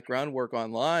some of that groundwork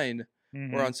online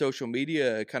or on social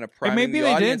media, kind of priming the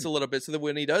audience a little bit, so that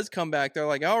when he does come back, they're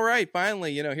like, all right,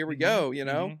 finally, here we go,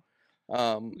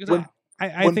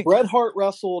 When Bret Hart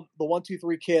wrestled the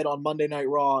 1-2-3 Kid on Monday Night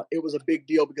Raw, it was a big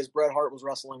deal because Bret Hart was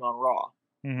wrestling on Raw,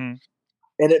 and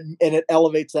it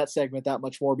elevates that segment that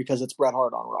much more because it's Bret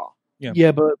Hart on Raw.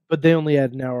 Yeah, but they only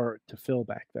had an hour to fill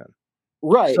back then.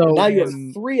 Right. So, now you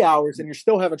have 3 hours, and you're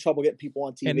still having trouble getting people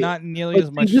on TV. And not nearly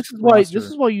as much. This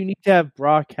is why you need to have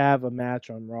Brock have a match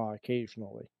on Raw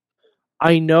occasionally.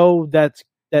 I know that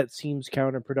seems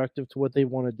counterproductive to what they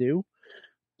want to do,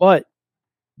 but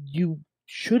you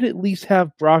should at least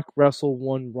have Brock wrestle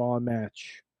one Raw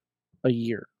match a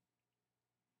year.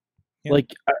 Yeah.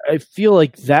 Like, I feel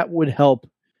like that would help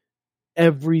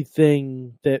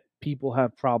everything that people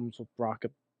have problems with Brock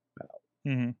about.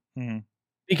 Mm-hmm. Mm-hmm.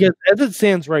 Because as it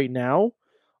stands right now,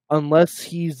 unless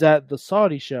he's at the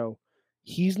Saudi show,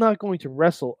 he's not going to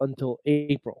wrestle until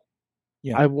April.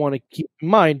 Yeah. I want to keep in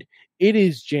mind, it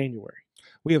is January.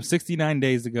 We have 69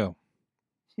 days to go.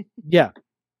 Yeah.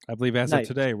 I believe as of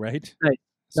today, right?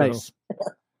 Nice.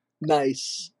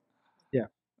 Nice. Yeah.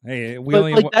 Hey,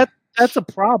 that's a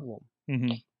problem.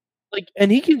 Mm-hmm. Like,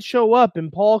 and he can show up,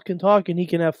 and Paul can talk, and he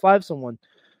can F5 someone.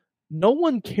 No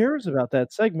one cares about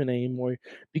that segment anymore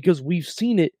because we've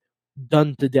seen it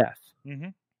done to death. Mm-hmm.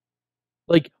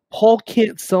 Like, Paul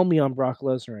can't sell me on Brock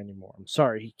Lesnar anymore. I'm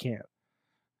sorry, he can't.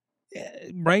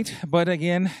 Right, but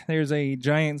again, there's a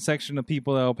giant section of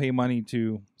people that will pay money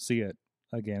to see it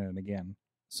again and again.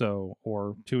 So,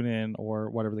 or tune in, or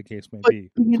whatever the case may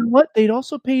be. But you know what? They'd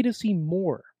also pay to see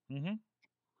more. Mm-hmm.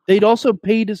 They'd also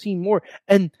pay to see more,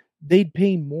 and they'd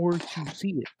pay more to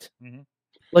see it. Mm-hmm.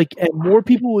 Like, and more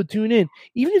people would tune in.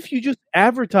 Even if you just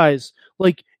advertise,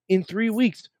 like, in 3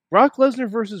 weeks, Brock Lesnar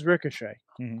versus Ricochet.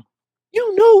 Mm-hmm.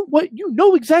 You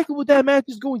know exactly what that match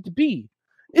is going to be.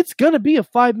 It's going to be a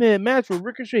 5-minute match where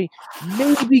Ricochet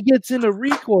maybe gets in a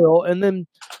recoil, and then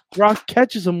Brock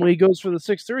catches him when he goes for the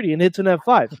 630 and hits an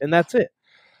F5, and that's it.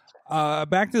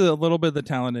 Back to a little bit of the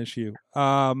talent issue.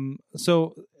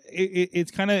 So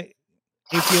it's kind of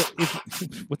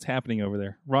what's happening over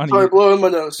there, Ronnie? Sorry, blowing my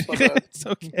nose. It's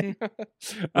okay.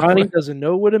 Ronnie doesn't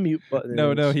know what a mute button is.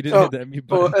 No, he didn't hit that mute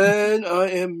button. And I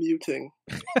am muting.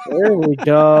 There we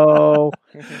go.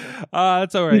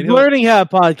 That's all right. He's learning how to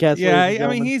podcast. Yeah, I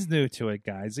mean, he's new to it,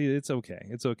 guys. It's okay.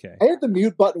 It's okay. I hit the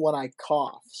mute button when I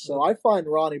cough, so I find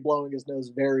Ronnie blowing his nose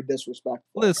very disrespectful.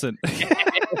 Listen.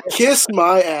 Kiss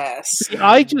my ass.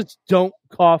 I just don't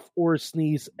cough or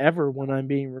sneeze ever when I'm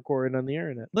being recorded on the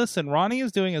internet. Listen, Ronnie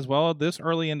is doing as well this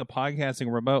early into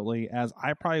podcasting remotely as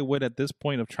I probably would at this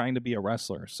point of trying to be a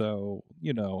wrestler. So,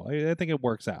 I think it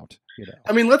works out.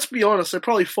 I mean, let's be honest. I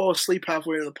probably fall asleep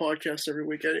halfway into the podcast every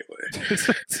week anyway.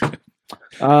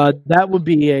 That would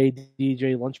be a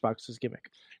DJ Lunchbox's gimmick.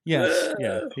 Yes,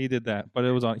 yeah, he did that, but he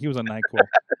was on NyQuil.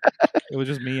 It was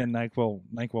just me and NyQuil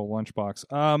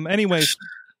Lunchbox. Anyways,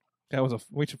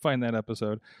 we should find that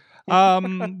episode.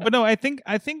 But no, I think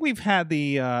we've had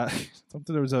there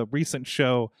was a recent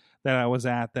show that I was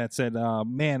at that said,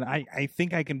 man, I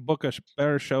think I can book a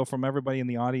better show from everybody in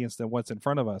the audience than what's in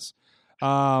front of us.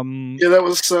 That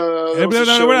was a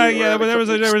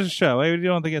show. I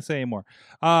don't think it's anymore.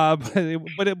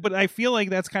 But I feel like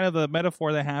that's kind of the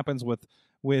metaphor that happens with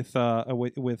let's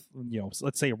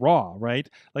say Raw, right?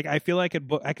 Like I feel like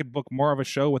I could book more of a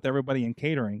show with everybody in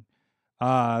catering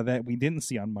that we didn't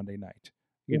see on Monday night.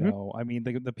 I mean,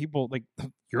 the people like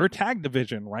your tag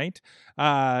division, right?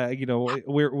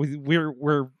 We're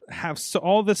have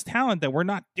all this talent that we're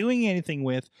not doing anything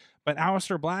with, but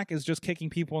Aleister Black is just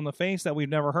kicking people in the face that we've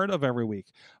never heard of every week.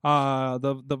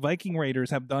 The Viking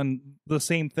Raiders have done the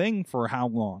same thing for how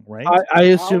long, right? I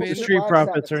assume the Street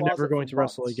Profits are never going to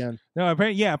wrestle again. No,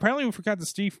 apparently we forgot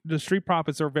the Street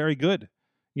Profits are very good,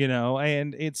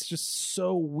 and it's just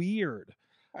so weird.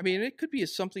 I mean, it could be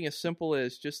something as simple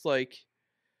as just like,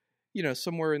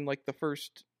 somewhere in like the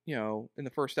first, in the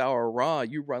first hour of Raw,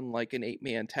 you run like an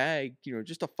 8-man tag,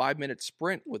 just a 5-minute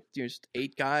sprint with just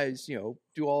 8 guys, do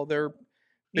all their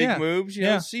big moves,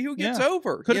 see who gets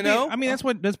over, Could I mean,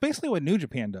 that's basically what New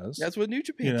Japan does. That's what New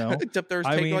Japan does, except theirs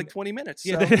take like 20 minutes.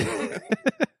 So. Yeah.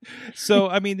 So,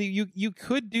 I mean, you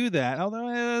could do that,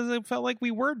 although it felt like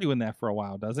we were doing that for a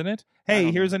while, doesn't it? Hey,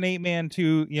 here's an 8-man,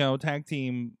 2 tag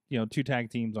team, 2 tag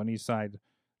teams on each side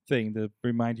thing to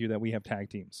remind you that we have tag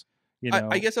teams.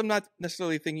 I guess I'm not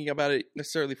necessarily thinking about it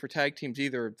necessarily for tag teams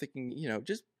either. I'm thinking,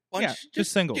 just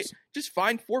just singles. Just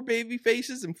find 4 baby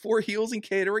faces and 4 heels in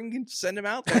catering and send them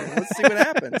out there. And let's see what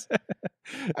happens.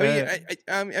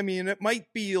 I mean, it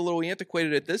might be a little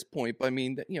antiquated at this point, but I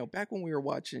mean, back when we were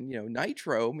watching,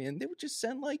 Nitro, man, they would just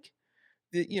send like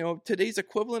today's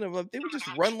equivalent of they would just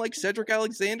run like Cedric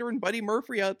Alexander and Buddy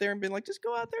Murphy out there and be like, just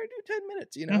go out there and do 10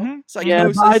 minutes,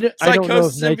 Psychosis,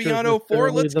 Psychosis Symbiote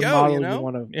 04, let's go,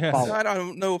 I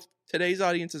don't know if today's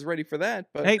audience is ready for that,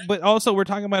 but hey, but also we're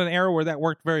talking about an era where that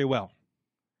worked very well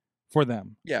for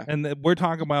them. Yeah, and we're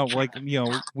talking about like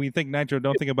we think Nitro,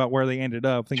 don't think about where they ended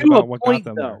up, think about what got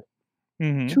them there.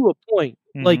 To a point,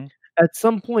 like at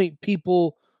some point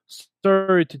people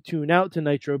started to tune out to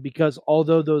Nitro because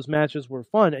although those matches were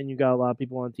fun and you got a lot of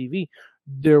people on TV,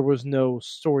 there was no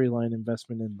storyline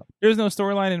investment in them. There's no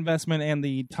storyline investment, and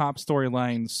the top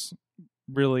storylines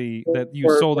really that you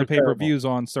sold the pay-per-views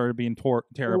on started being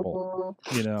terrible,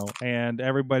 you know, and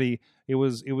everybody, it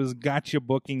was gotcha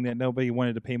booking that nobody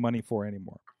wanted to pay money for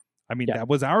anymore. I mean, that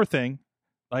was our thing.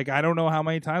 Like, I don't know how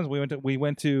many times we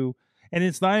went to, and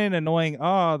it's not an annoying,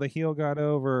 oh, the heel got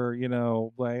over, you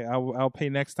know, like I'll pay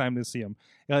next time to see him.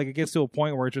 Like, it gets to a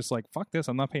point where it's just like, fuck this,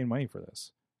 I'm not paying money for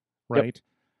this, right? Yep.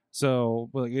 So,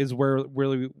 like, is where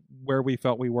we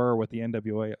felt we were with the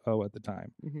NWO at the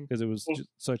time, because it was just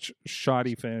such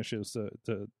shoddy finishes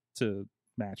to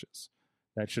matches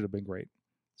that should have been great.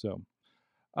 So,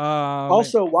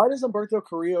 also, why does Humberto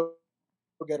Carrillo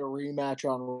get a rematch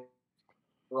on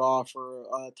Raw for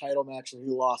a title match that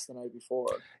he lost the night before?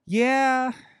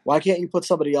 Yeah, why can't you put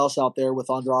somebody else out there with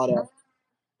Andrade?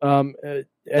 That's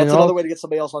another way to get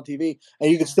somebody else on TV, and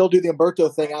you can still do the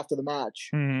Humberto thing after the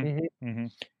match.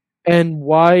 And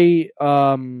why,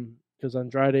 because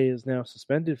Andrade is now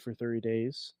suspended for 30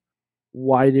 days,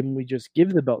 why didn't we just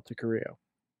give the belt to Carrillo?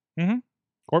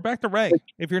 Or back to Ray.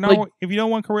 If you don't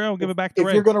want Carrillo, give it back to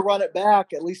Ray. If you're going to run it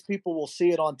back, at least people will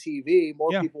see it on TV. More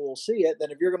people will see it.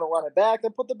 Then if you're going to run it back, then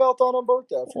put the belt on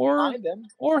Humberto.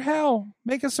 Or hell,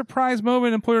 make a surprise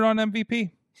moment and put it on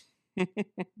MVP.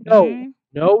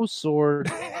 No,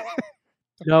 Sword.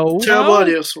 No.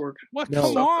 Audio, Sword. What?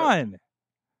 No.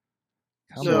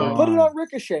 Come on. Put it on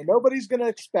Ricochet. Nobody's going to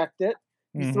expect it.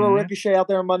 You throw Ricochet out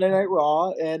there on Monday Night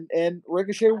Raw, and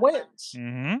Ricochet wins.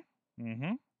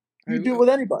 You do it with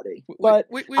anybody, but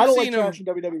I don't like trashing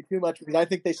WWE too much because I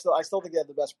still think they have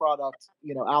the best product,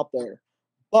 you know, out there.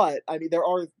 But I mean, there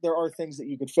are things that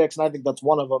you could fix, and I think that's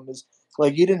one of them. Is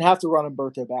like you didn't have to run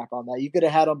Humberto back on that. You could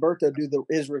have had Humberto do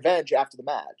his revenge after the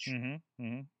match.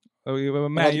 Oh,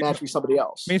 Matt, match be somebody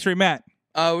else. Main Street Matt.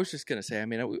 I was just gonna say. I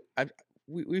mean,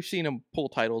 we've seen him pull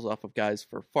titles off of guys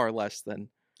for far less than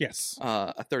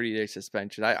a 30-day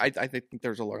suspension. I think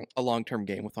there's a long-term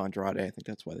game with Andrade. I think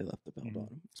that's why they left the belt on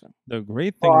him. So the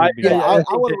great thing, I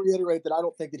want to reiterate that I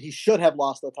don't think that he should have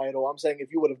lost the title. I'm saying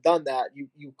if you would have done that,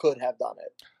 you could have done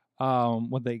it.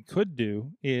 What they could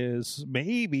do is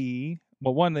maybe,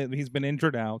 well, one, he's been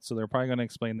injured out, so they're probably going to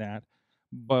explain that.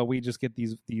 But we just get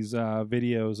these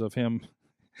videos of him.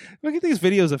 Look at these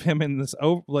videos of him in this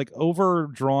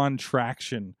overdrawn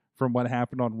traction from what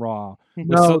happened on Raw.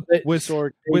 No,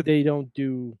 they don't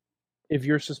do. If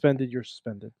you're suspended, you're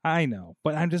suspended. I know,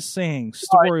 but I'm just saying,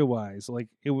 story-wise, like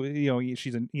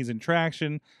he's in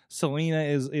traction. Selena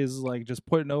is like just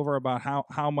putting over about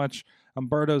how much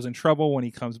Humberto's in trouble when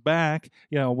he comes back.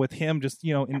 You know, with him just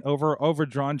in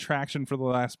overdrawn traction for the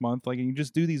last month. Like, and you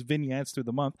just do these vignettes through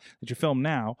the month that you film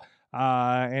now,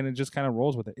 and it just kind of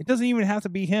rolls with it. It doesn't even have to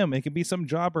be him. It could be some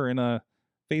jobber in a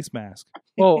face mask.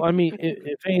 Well, I mean,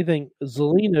 if anything,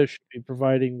 Zelina should be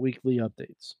providing weekly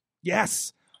updates.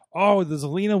 Yes. Oh, the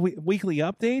Zelina weekly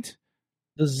update?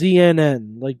 The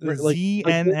ZNN. Like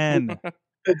ZNN.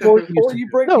 Or you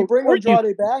bring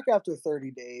Andrade back after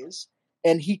 30 days,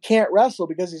 and he can't wrestle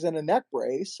because he's in a neck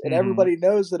brace, and everybody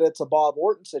knows that it's a Bob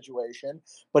Orton situation,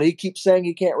 but he keeps saying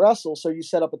he can't wrestle, so you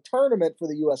set up a tournament for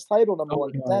the U.S. title, number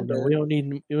one contender. No, we don't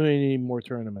need more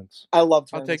tournaments. I love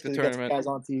tournaments. I'll take the tournament. Guys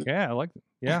on TV. Yeah, I like it.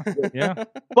 Yeah.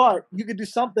 But you could do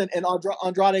something, and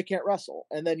Andrade can't wrestle,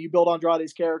 and then you build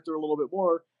Andrade's character a little bit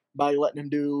more by letting him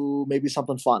do maybe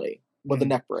something funny with a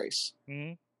neck brace.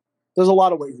 There's a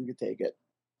lot of ways you could take it.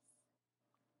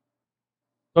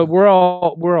 But we're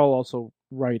all also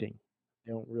writing.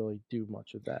 They don't really do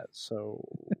much of that. So,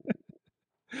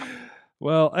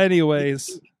 well,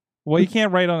 anyways, you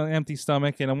can't write on an empty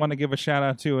stomach. And I want to give a shout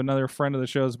out to another friend of the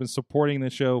show who's been supporting the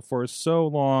show for so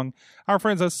long. Our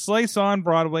friends at Slice on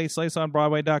Broadway,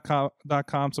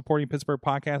 sliceonbroadway.com, supporting Pittsburgh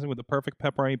podcasting with the perfect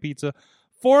pepperoni pizza.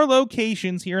 4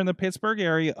 locations here in the Pittsburgh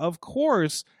area, of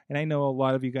course. And I know a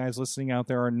lot of you guys listening out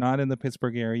there are not in the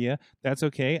Pittsburgh area. That's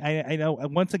okay. I know.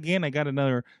 Once again, I got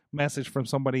another message from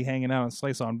somebody hanging out on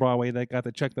Slice on Broadway that got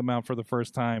to check them out for the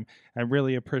first time. I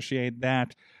really appreciate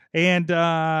that. And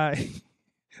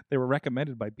they were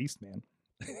recommended by Beastman.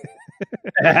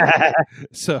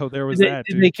 So there was that.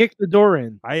 Did they kick the door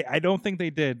in? I don't think they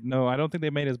did. No, I don't think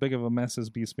they made as big of a mess as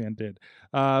Beastman did.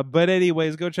 But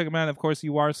anyways, go check them out. Of course,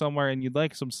 you are somewhere and you'd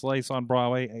like some Slice on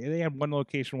Broadway. They had one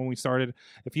location when we started.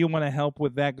 If you want to help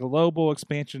with that global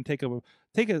expansion, take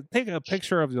a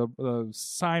picture of the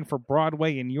sign for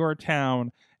Broadway in your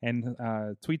town and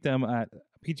tweet them at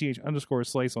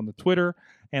PGH_Slice on the Twitter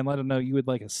and let them know you would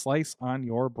like a slice on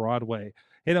your Broadway.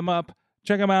 Hit them up.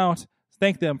 Check them out.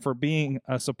 thank them for being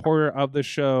a supporter of the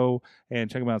show, and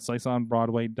check them out,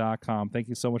 sliceonbroadway.com. Thank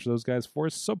you so much to those guys for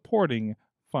supporting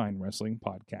Fine Wrestling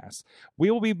Podcast. We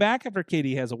will be back after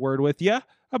Katie has a word with you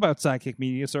about Sidekick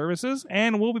Media Services,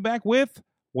 and we'll be back with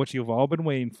what you've all been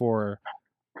waiting for,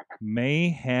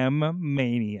 Mayhem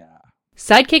Mania.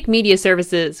 Sidekick Media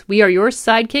Services. We are your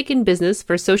sidekick in business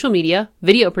for social media,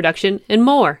 video production, and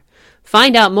more.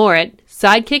 Find out more at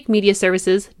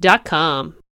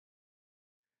sidekickmediaservices.com.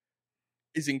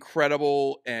 Is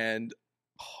incredible, and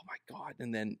oh my god,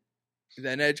 and then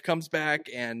Edge comes back,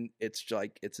 and it's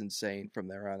like it's insane from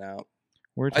there on out.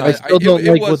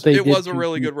 It was a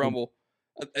really good Rumble,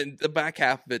 and the back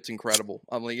half of it's incredible.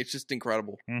 I'm like, it's just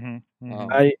incredible.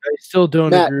 I still don't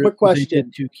Matt, agree quick with what they question.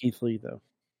 did to Keith Lee, though.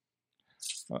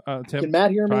 Tim, Can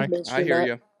Matt hear me? try. I hear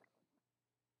you.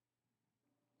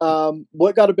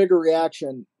 What got a bigger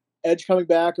reaction? Edge coming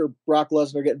back or Brock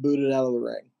Lesnar getting booted out of the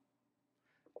ring?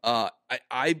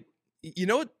 You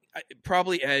know what?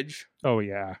 Probably Edge. Oh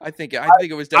yeah, I think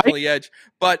it was definitely Edge.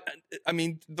 But I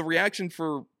mean, the reaction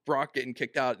for Brock getting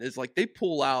kicked out is like they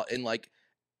pull out, and like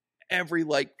every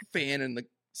like fan in the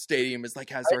stadium is like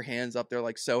has their hands up. They're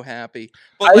like so happy.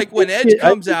 But like when Edge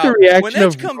comes out,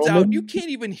 you can't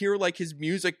even hear like his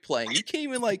music playing. You can't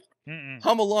even like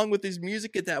hum along with his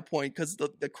music at that point because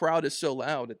the crowd is so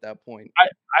loud at that point.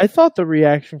 I thought the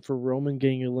reaction for Roman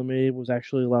getting eliminated was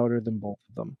actually louder than both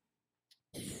of them.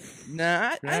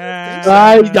 Nah,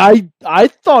 I don't think so. I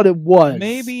thought it was.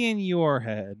 maybe in your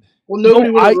head. Well,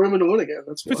 nobody wanted Roman to win again.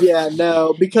 That's why. Yeah,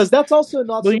 no, because that's also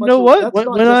not. Well, so you much know what? That's When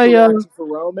not I, just a reaction for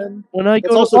Roman. When I It's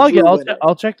go to also log it, Drew winning.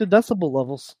 I'll check the decibel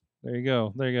levels. There you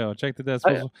go. Check the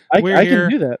decibels. I We're here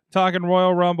can do that. talking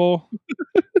Royal Rumble,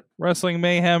 Wrestling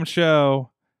Mayhem show.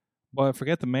 But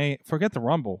forget the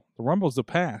Rumble. The Rumble's the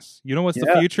past. You know what's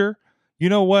the future? You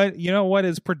know what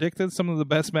has predicted some of the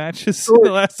best matches in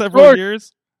the last several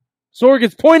years? Sorg,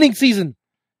 it's pointing season.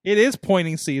 It is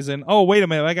pointing season. Oh, wait a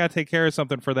minute. I got to take care of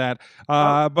something for that.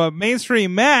 But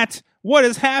Mainstream Matt, what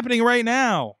is happening right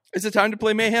now? Is it time to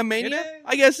play Mayhem Mania?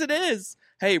 I guess it is.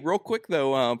 Hey, real quick,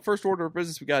 though, first order of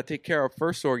business we got to take care of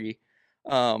first, Sorgy,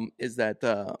 is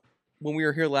that when we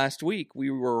were here last week,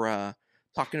 we were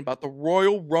talking about the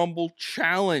Royal Rumble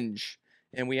Challenge.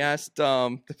 And we asked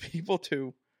the people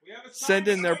to send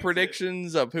in their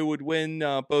predictions of who would win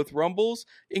both Rumbles.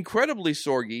 Incredibly,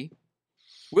 Sorgy,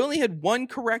 we only had one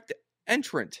correct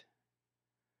entrant.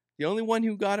 The only one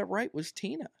who got it right was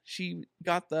Tina. She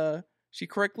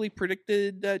correctly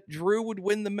predicted that Drew would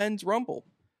win the men's Rumble.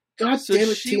 God So damn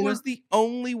it, she Tina. was the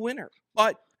only winner.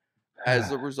 But as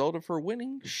a result of her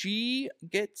winning, she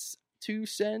gets to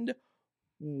send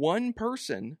one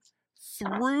person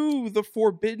through the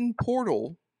forbidden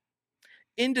portal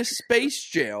into space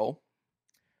jail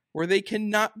where they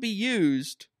cannot be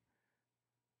used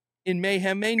in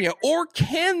Mayhem Mania. Or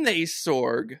can they,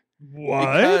 Sorg?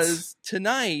 What? Because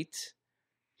tonight,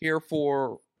 here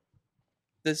for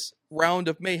this round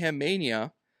of Mayhem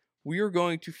Mania, we are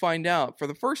going to find out, for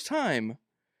the first time,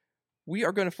 we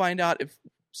are going to find out if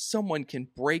someone can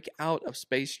break out of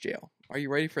space jail. Are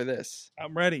you ready for this?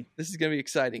 I'm ready. This is going to be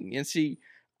exciting. And see,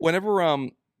 whenever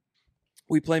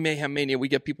we play Mayhem Mania, we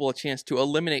give people a chance to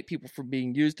eliminate people from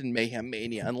being used in Mayhem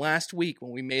Mania. And last week,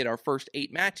 when we made our first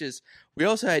 8 matches, we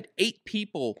also had 8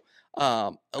 people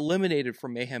eliminated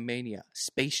from Mayhem Mania,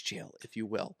 space jail, if you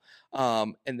will.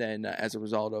 And then as a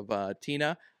result of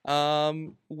Tina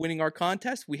winning our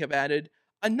contest, we have added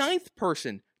a 9th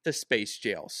person to space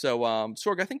jail. So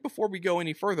Sorg, I think before we go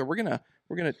any further, we're gonna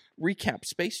recap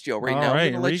space jail right now. Right,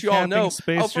 we're gonna let you all know.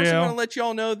 Space I'm Jail. gonna let you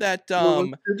all know that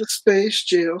Welcome to the space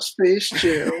jail.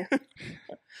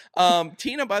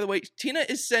 Tina, by the way, Tina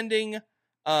is sending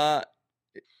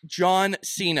John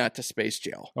Cena to space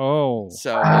jail. Oh.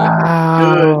 So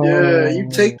Good, yeah. You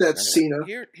take that, Cena.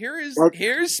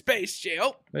 Here's space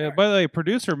jail. Yeah, by the way,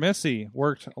 producer Missy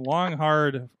worked long,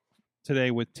 hard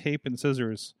today with tape and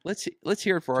scissors. Let's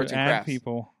hear it for Arts to and add Crafts.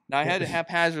 people. Now I had to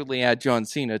haphazardly add John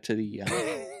Cena to the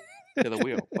to the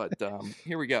wheel, but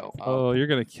here we go. Oh, you're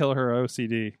gonna kill her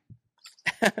OCD.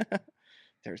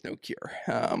 There's no cure.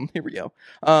 Here we go.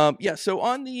 Yeah. So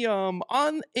on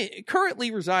the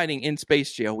currently residing in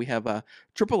space jail, we have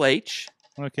Triple H,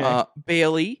 Okay.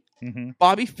 Bailey,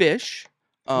 Bobby Fish,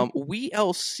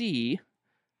 WLC,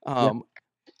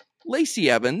 Lacey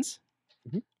Evans,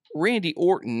 Randy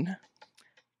Orton,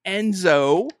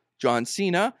 Enzo, John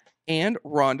Cena, and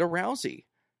Ronda Rousey.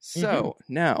 So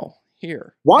now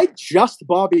here. Why just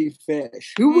Bobby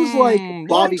Fish? Who was like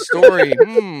Bobby story?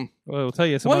 Well, I'll tell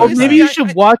you Well, something. Maybe you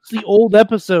should watch the old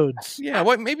episodes. Yeah,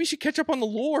 maybe you should catch up on the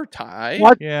lore, Ty.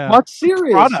 Watch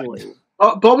seriously.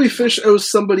 Bobby Fish owes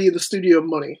somebody in the studio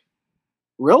money.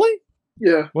 Really?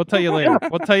 Yeah. We'll tell you later.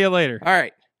 We'll tell you later. All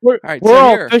right. We're, All right, we're so all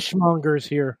here. fishmongers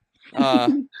here.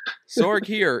 Sorg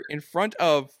here in front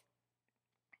of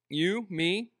you,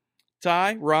 me,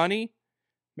 Ty, Ronnie,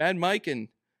 Mad Mike, and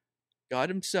God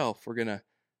himself. We're going to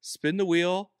spin the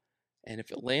wheel, and if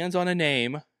it lands on a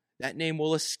name, that name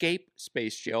will escape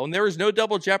Space Jail. And there is no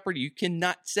double jeopardy. You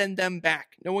cannot send them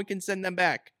back. No one can send them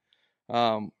back.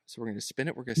 So we're going to spin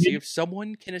it. We're going to see if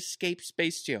someone can escape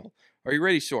Space Jail. Are you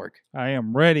ready, Sorg? I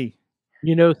am ready.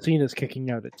 You know Cena's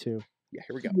kicking out at 2. Yeah,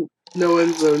 here we go. No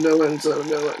end zone, no end zone,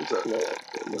 no end zone, no end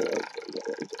zone, no end zone, no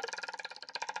end zone.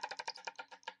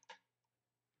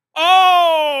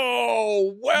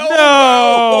 Oh, well,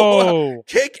 No!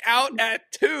 kick out at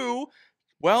 2.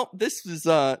 Well, this is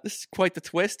quite the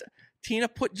twist. Tina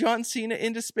put John Cena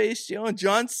into Space Jail, and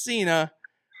John Cena,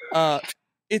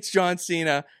 it's John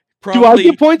Cena. Do I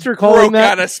get points for calling broke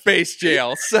that? out of Space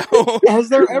Jail. So Has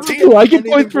there ever Do I get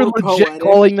been points for anything more legit poetic?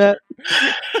 calling that?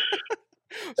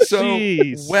 So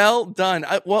Jeez. well done.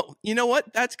 Well, you know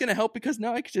what? That's going to help because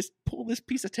now I can just pull this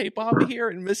piece of tape off of here,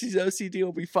 and Missy's OCD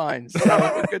will be fine. So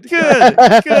we're good to go.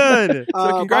 Good. Good.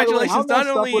 So By congratulations. the way, how Not messed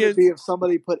up only would is it be if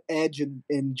somebody put Edge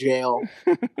in jail?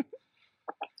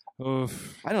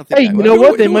 Oof. I don't think. Hey, I you would. know Who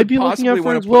what? would- They who might would be looking out possibly for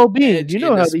wanna his put well-being. Edge You know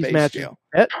into how these Space matches Jail?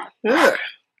 get. Yeah.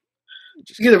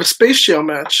 You could have a Space Jail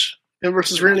match. Him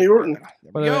versus Randy Orton.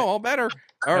 There By we the go. way- All better.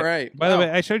 All right. By the Wow. way,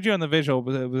 I showed you on the visual,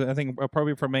 but it was, I think,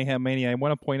 appropriate for Mayhem Mania. I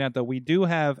want to point out that we do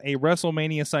have a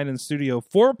WrestleMania sign in studio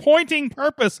for pointing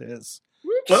purposes.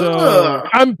 So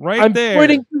I'm Right there.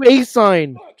 pointing to a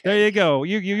sign. there you go.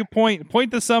 You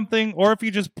point to something, or if you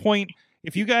just point,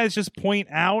 if you guys just point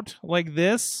out like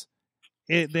this,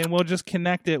 then we'll just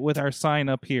connect it with our sign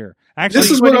up here. Actually,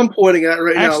 This is what I'm pointing at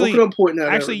right Actually- now. Look what I'm pointing at.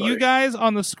 Actually, everybody. you guys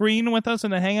on the screen with us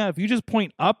in the Hangout, if you just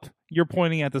point up, you're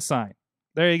pointing at the sign.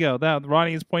 There you go. That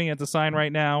Ronnie is pointing at the sign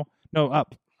right now. No,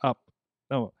 up.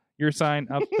 No, your sign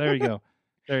up. There you go.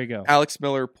 There you go. Alex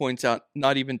Miller points out,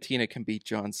 not even Tina can beat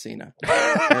John Cena.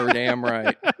 You're damn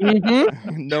right.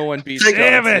 Mm-hmm. No one beats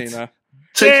Damn John it. Cena.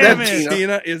 Take Damn that, it. Tina.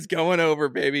 Cena is going over,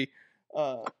 baby.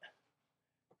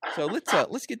 So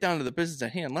let's get down to the business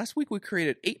at hand. Last week we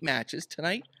created 8 matches.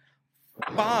 Tonight,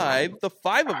 5. The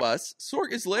 5 of us.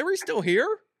 Sorg, is Larry still here?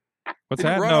 What's Did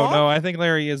he that? run No, off? no. I think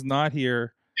Larry is not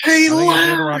here. Hey, I think he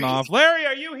did run Larry. off. Larry,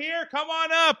 are you here? Come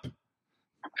on up.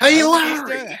 Hey, I don't think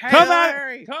Larry. he's dead. Hey, Come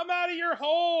Larry. out. Come out of your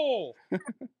hole.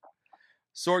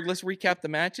 Sorg, let's recap the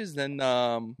matches. Then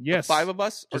Yes. the 5 of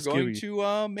us are Just going give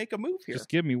to make a move here. Just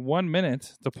give me 1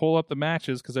 minute to pull up the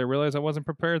matches because I realized I wasn't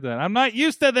prepared then. I'm not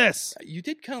used to this. You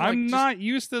did kind of. I'm not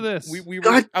used to this. We were.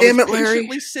 God I was damn it, Larry.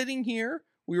 patiently sitting here.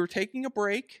 We were taking a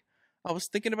break. I was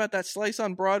thinking about that slice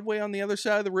on Broadway on the other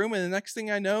side of the room, and the next thing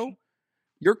I know,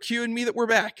 you're cueing me that we're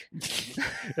back. and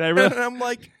I And realized, I'm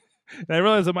like, I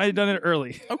realized I might have done it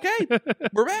early. okay,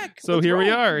 we're back. So Let's here we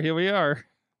roll. are. Here we are.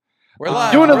 We're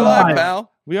live. Doing it We're live, live.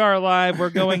 pal. We are live. We're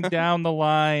going down the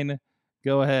line.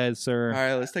 Go ahead, sir. All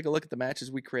right, let's take a look at the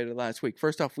matches we created last week.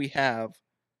 First off, we have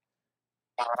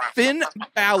Finn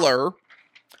Balor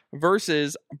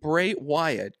versus Bray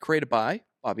Wyatt, created by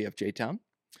Bobby F. J-Town.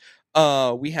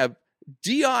 We have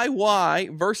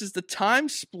DIY versus the Time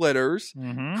Splitters,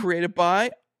 Mm-hmm. created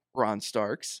by Ron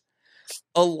Starks.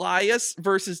 Elias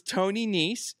versus Tony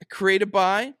Nese, created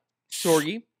by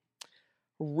Sorgi.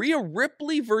 Rhea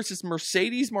Ripley versus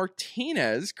Mercedes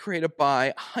Martinez, created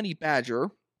by Honey Badger.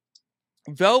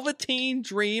 Velveteen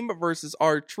Dream versus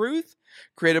R-Truth,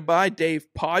 created by Dave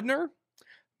Podner.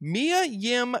 Mia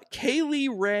Yim, Kaylee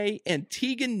Ray, and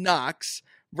Tegan Knox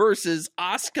versus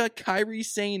Asuka, Kairi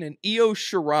Sane, and Io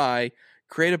Shirai,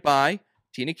 created by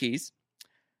Tina Keys.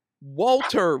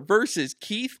 Walter versus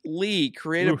Keith Lee,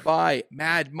 created Oof. by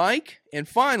Mad Mike. And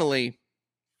finally,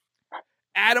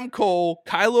 Adam Cole,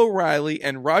 Kyle O'Reilly,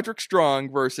 and Roderick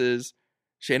Strong versus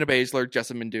Shayna Baszler,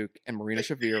 Jessamine Duke, and Marina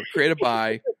Shafir, created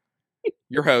by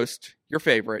your host, your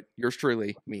favorite, yours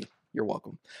truly, me. You're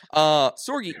welcome.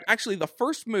 Sorgi, actually, the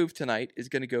first move tonight is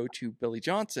going to go to Billy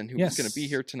Johnson, who is going to be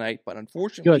here tonight, but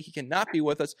unfortunately, Good. he cannot be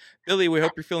with us. Billy, we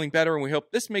hope you're feeling better, and we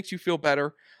hope this makes you feel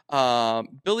better.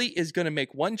 Billy is going to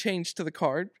make one change to the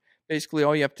card. Basically,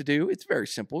 all you have to do, it's very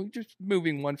simple. You're just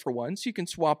moving one for one. So you can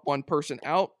swap one person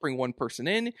out, bring one person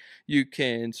in. You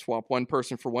can swap one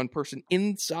person for one person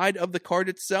inside of the card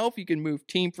itself. You can move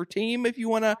team for team if you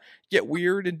want to get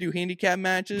weird and do handicap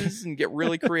matches and get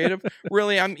really creative.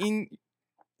 Really, I mean,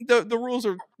 the rules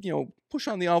are, push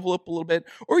on the envelope a little bit.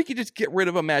 Or you could just get rid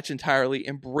of a match entirely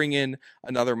and bring in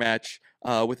another match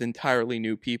with entirely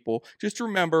new people. Just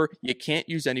remember, you can't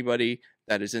use anybody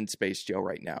that is in Space Jail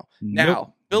right now. Nope.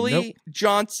 Now, Billy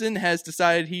Johnson has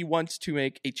decided he wants to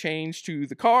make a change to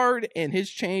the card, and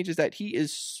his change is that he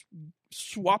is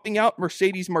swapping out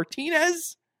Mercedes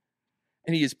Martinez,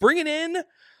 and he is bringing in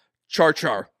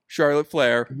Charlotte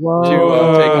Flair to take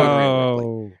on Rhea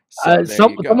Ripley. So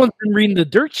someone's been reading the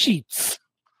dirt sheets.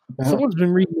 Someone's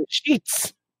been reading the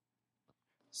sheets.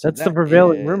 That's the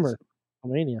prevailing rumor.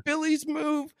 Mania. Billy's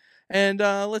move. And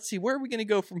let's see, where are we going to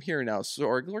go from here now,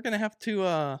 Sorg? We're going to have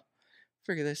to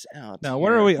figure this out. Now,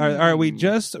 what are we? Are we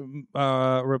just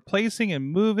replacing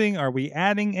and moving? Are we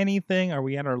adding anything? Are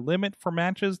we at our limit for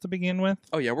matches to begin with?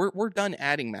 Oh yeah, we're done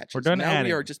adding matches. We're done now adding.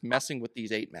 We are just messing with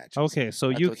these 8 matches. Okay, so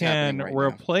That's you what's can happening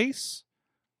right replace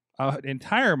an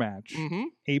entire match,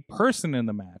 a person in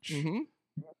the match,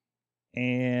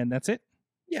 and that's it.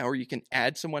 Yeah, or you can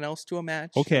add someone else to a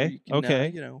match. Okay, you can,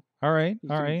 okay. All right.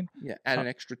 Yeah, add an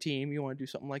extra team. You want to do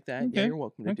something like that? Okay. Yeah, you're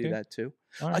welcome to do that too.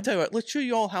 Right. I tell you what, let's show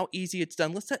you all how easy it's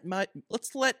done. Let's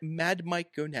let Mad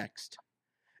Mike go next,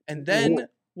 and then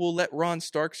we'll let Ron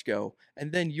Starks go,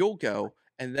 and then you'll go,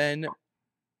 and then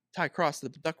Ty Cross, the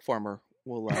duck farmer,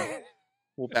 will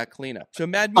back clean up. So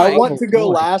Mad Mike, I want to go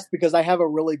last because I have a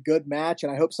really good match,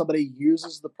 and I hope somebody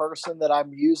uses the person that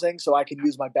I'm using so I can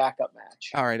use my backup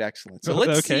match. All right, excellent. So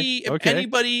let's see if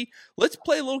anybody. Let's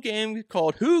play a little game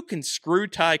called "Who Can Screw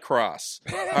Ty Cross."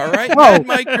 All right, Mad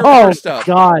Mike, you're first up.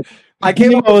 God, I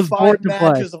came up with 5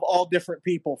 matches of all different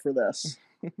people for this.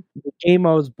 The game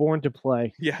I was born to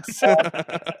play. Yes.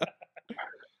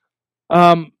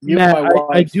 Matt,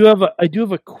 I do have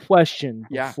a question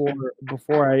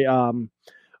before I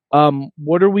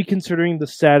what are we considering the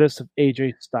status of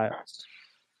AJ Styles?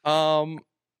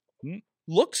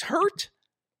 Looks hurt.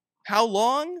 How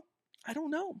long? I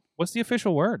don't know. What's the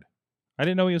official word? I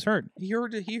didn't know he was hurt. He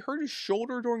hurt his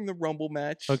shoulder during the Rumble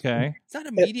match. Okay. It's not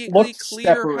immediately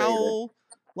clear how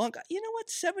long. You know what?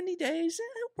 70 days.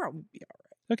 He'll probably be all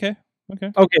right. Okay.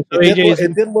 So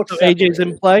AJ's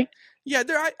in play. Yeah,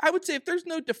 I would say if there's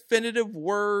no definitive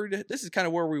word, this is kind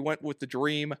of where we went with the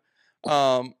dream.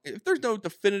 If there's no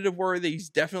definitive word that he's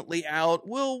definitely out,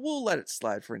 we'll let it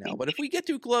slide for now. But if we get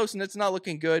too close and it's not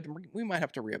looking good, we might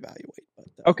have to reevaluate. But,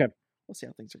 okay, we'll see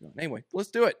how things are going. Anyway, let's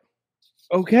do it.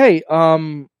 Okay.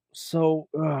 So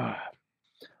I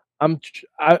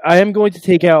am going to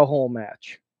take out a whole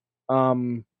match.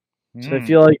 So I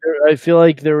feel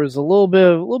like there was a little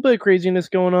bit of craziness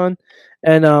going on,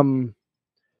 and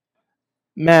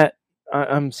Matt,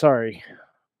 I'm sorry.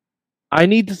 I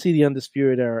need to see the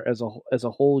Undisputed Era as a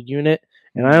whole unit,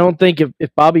 and I don't think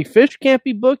if Bobby Fish can't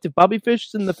be booked, if Bobby Fish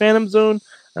is in the Phantom Zone,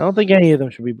 I don't think any of them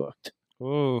should be booked.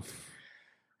 Oof.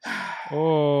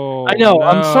 Oh, I know. No.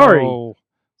 I'm sorry.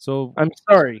 So I'm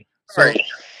sorry.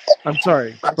 I'm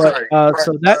sorry. But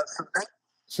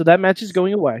so that match is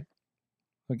going away.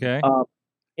 Okay.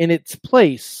 In its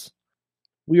place,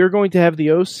 we are going to have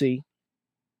the OC,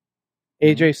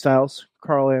 AJ Styles,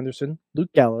 Carl Anderson,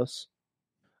 Luke Gallows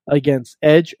against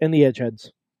Edge and the Edgeheads.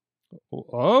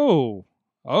 Oh,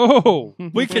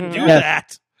 we can do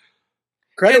that.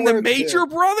 And the Major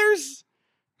Brothers?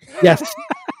 Yes.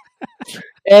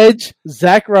 Edge,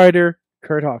 Zack Ryder,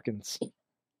 Kurt Hawkins.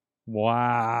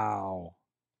 Wow.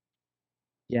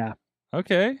 Yeah.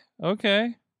 Okay.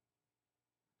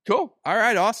 Cool. All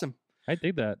right, awesome. I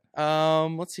dig that.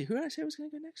 Let's see. Who did I say was going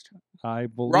to go next? I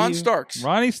believe Ron Starks.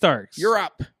 Ronnie Starks. You're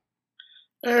up.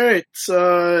 All right.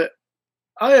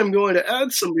 I am going to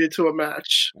add somebody to a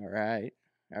match. All right.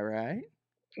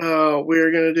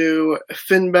 We're going to do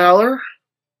Finn Balor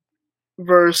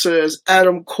versus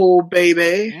Adam Cole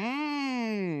Baby.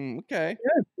 Okay.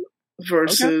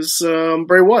 Versus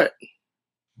Bray Wyatt.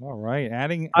 All right.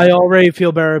 I already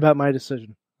feel better about my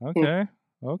decision. Okay.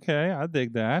 I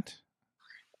dig that.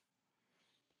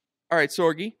 All right,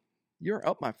 Sorgi, you're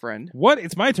up, my friend. What?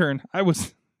 It's my turn. I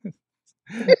was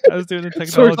doing the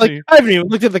technology. I haven't even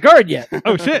looked at the card yet.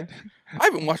 Oh shit! I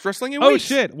haven't watched wrestling in weeks. Oh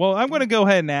shit! Well, I'm going to go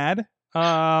ahead and add.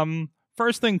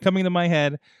 First thing coming to my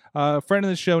head, a friend of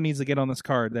the show needs to get on this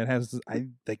card. That has I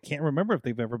can't remember if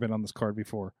they've ever been on this card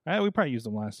before. We probably used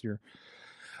them last year.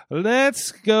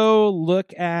 Let's go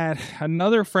look at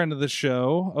another friend of the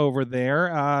show over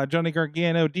there. Johnny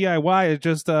Gargano DIY is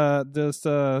just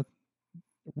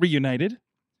reunited.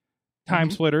 Time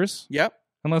Splitters. Yep.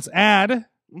 And let's add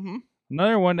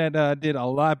another one that did a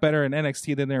lot better in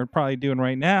NXT than they're probably doing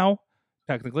right now,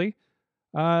 technically.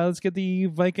 Let's get the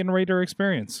Viking Raider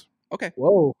experience. Okay.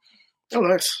 Whoa. Oh,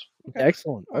 nice. Okay.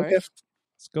 Excellent. All okay. Right.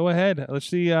 Let's go ahead. Let's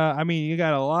see. You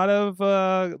got a lot of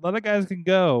guys can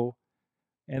go.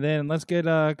 And then let's get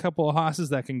a couple of hosses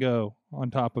that can go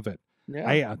on top of it. Yeah.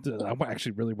 I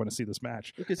actually really want to see this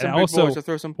match. Get some big boys to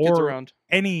throw some kids around.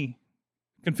 Any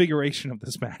configuration of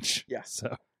this match. Yeah.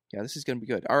 So yeah, this is going to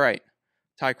be good. All right,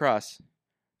 Ty Cross,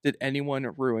 did anyone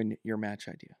ruin your match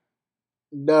idea?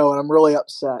 No, and I'm really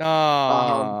upset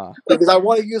because I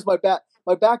want to use my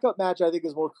backup match. I think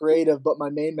is more creative, but my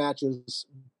main match is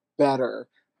better.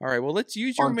 All right, well, let's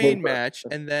use your main match,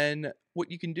 and then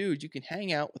what you can do is you can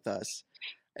hang out with us,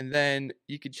 and then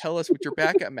you can tell us what your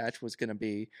backup match was going to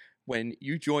be when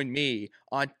you join me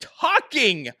on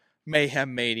Talking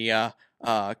Mayhem Mania,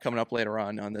 coming up later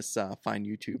on this fine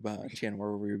YouTube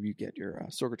channel where you get your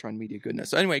Sorgatron Media goodness.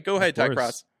 So anyway, go ahead, Ty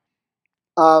Cross.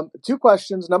 2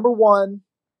 questions. Number 1,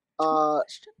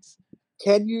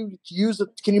 can you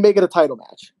make it a title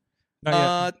match?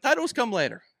 Titles come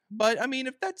later, but I mean,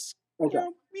 if that's okay.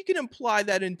 You can imply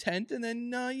that intent, and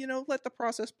then let the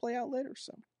process play out later.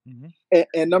 So,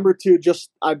 and number 2,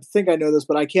 I think I know this,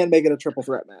 but I can make it a triple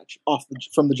threat match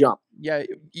from the jump. Yeah,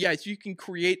 so you can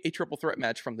create a triple threat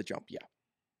match from the jump.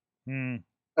 Yeah.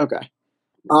 Okay.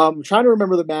 I'm trying to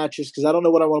remember the matches because I don't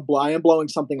know what I want to blow. I am blowing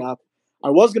something up. I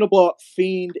was going to blow up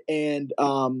Fiend and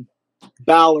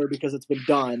Balor because it's been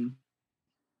done,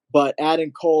 but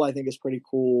adding Cole I think is pretty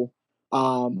cool.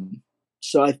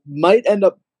 So I might end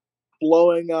up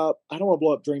blowing up. I don't want to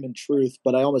blow up Dream and Truth,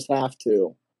 but I almost have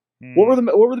to. What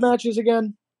were the matches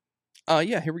again?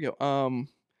 Yeah, here we go. All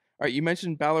right, you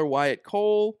mentioned Balor, Wyatt,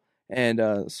 Cole, and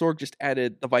Sorg just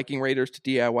added the Viking Raiders to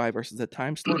DIY versus the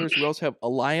Time Splitters. We also have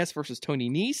Elias versus Tony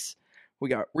Nese. We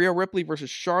got Rhea Ripley versus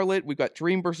Charlotte. We've got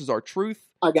Dream versus R-Truth.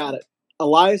 I got it.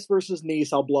 Elias versus Nese,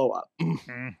 I'll blow up. No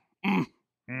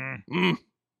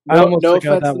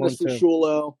offense to Mr.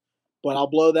 Shulo, but I'll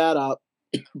blow that up.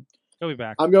 He'll be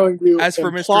back. I'm going to As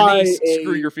for Mr. Nese,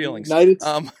 screw your feelings. Go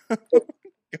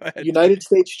ahead. United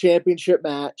States Championship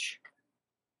match.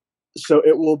 So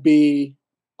it will be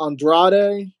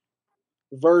Andrade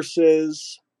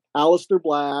versus Aleister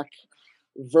Black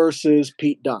versus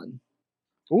Pete Dunne.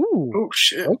 Ooh. Oh,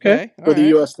 shit. Okay. For the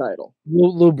U.S. title.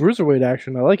 Little bruiserweight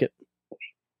action. I like it.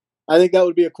 I think that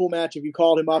would be a cool match. If you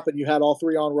called him up and you had all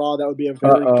 3 on Raw, that would be a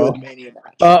very good Mania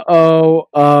match.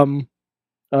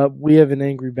 We have an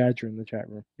angry badger in the chat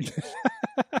room.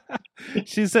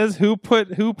 She says, "Who put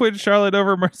Charlotte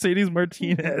over Mercedes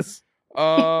Martinez?"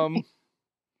 I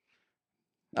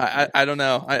don't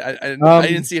know. I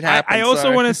didn't see it happen. I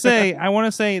also want to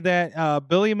say that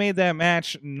Billy made that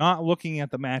match not looking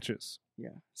at the matches. Yeah.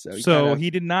 So he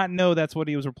did not know that's what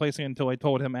he was replacing until I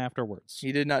told him afterwards.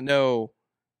 He did not know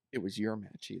it was your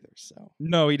match either. So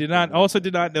no, he did not. Also,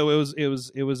 did not know it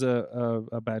was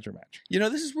a Badger match.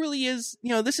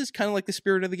 This is kind of like the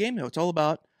spirit of the game. Though it's all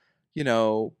about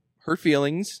hurt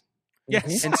feelings,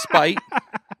 yes, and spite,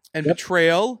 and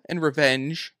betrayal and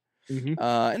revenge. Mm-hmm.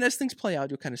 And as things play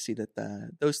out, you'll kind of see that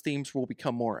those themes will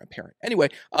become more apparent. Anyway,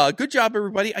 good job,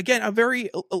 everybody. Again,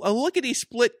 a lickety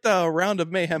split round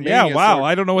of Mayhem Mania. Yeah, wow.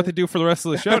 I don't know what to do for the rest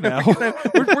of the show now.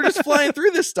 we're just flying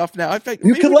through this stuff now. In fact,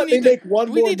 you can let me make one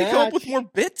more match. We need to come up with more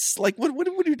bits. Like, what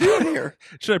are you doing here?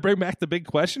 Should I bring back the big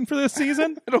question for this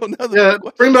season? I don't know.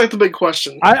 Bring back the big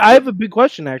question. I have a big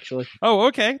question, actually. Oh,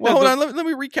 okay. Well, hold on. Let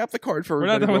me recap the card for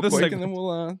everybody real quick, segment. And then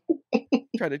we'll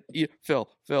try to Phil.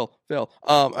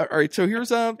 All right, so here's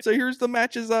the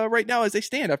matches right now as they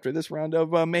stand after this round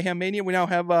of Mayhem Mania. We now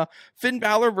have Finn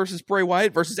Balor versus Bray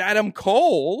Wyatt versus Adam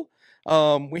Cole.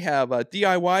 We have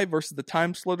DIY versus the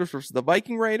Time Splitters versus the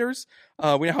Viking Raiders.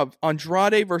 We now have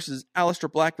Andrade versus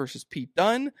Aleister Black versus Pete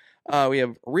Dunne. We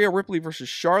have Rhea Ripley versus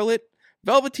Charlotte.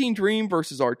 Velveteen Dream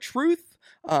versus R-Truth.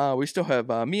 We still have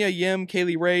Mia Yim,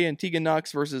 Kaylee Ray, and Tegan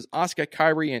Knox versus Asuka,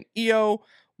 Kairi, and Io.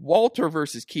 Walter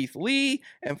versus Keith Lee.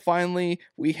 And finally,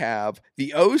 we have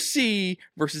the OC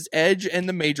versus Edge and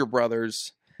the Major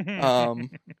Brothers.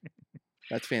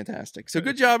 That's fantastic. So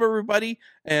good job, everybody.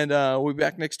 And we'll be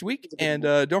back next week. And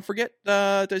don't forget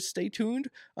to stay tuned.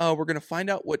 We're going to find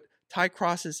out what Ty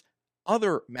Cross's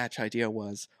other match idea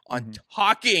was on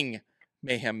Talking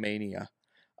Mayhem Mania.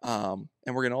 And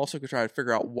we're going to also try to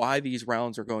figure out why these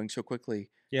rounds are going so quickly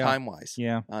time-wise.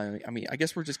 Yeah. I mean, I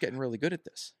guess we're just getting really good at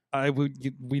this.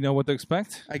 We know what to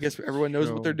expect. I guess everyone knows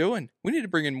what they're doing. We need to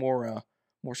bring in more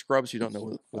scrubs who don't know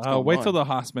what's going on. Wait till the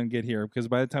Hossman get here, because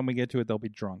by the time we get to it, they'll be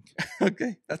drunk.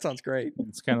 Okay, that sounds great.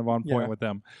 It's kind of on point with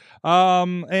them.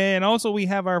 And also, we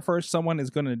have our first someone is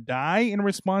going to die in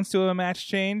response to a match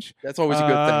change. That's always a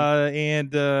good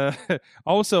thing. And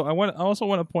also, I want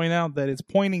to point out that it's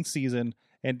pointing season,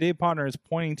 and Dave Potter is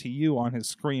pointing to you on his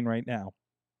screen right now.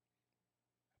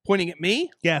 Pointing at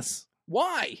me? Yes.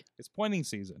 Why? It's pointing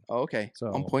season. Oh, okay. So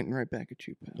I'm pointing right back at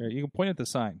you, pal. Yeah, you can point at the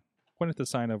sign. Point at the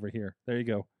sign over here. There you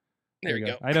go. There you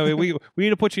go. I know we need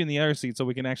to put you in the other seat so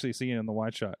we can actually see you in the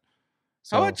wide shot.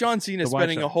 So, how about John Cena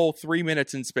spending a whole 3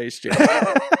 minutes in Space Jam?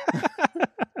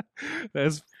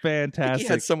 That's I think fantastic.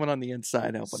 he had someone on the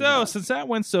inside helping. So, since that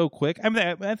went so quick,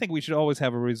 I think we should always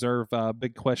have a reserve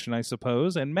big question, I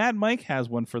suppose. And Mad Mike has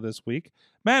one for this week.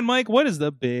 Mad Mike, what is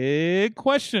the big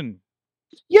question?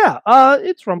 Yeah,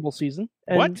 it's Rumble season.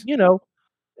 And, What? You know,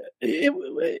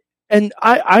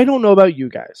 I don't know about you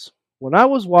guys. When I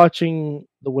was watching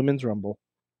the Women's Rumble,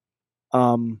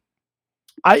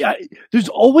 I there's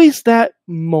always that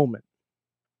moment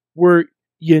where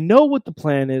you know what the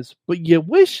plan is, but you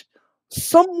wish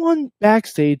someone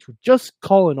backstage would just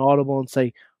call an audible and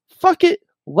say, fuck it,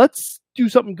 let's do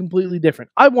something completely different.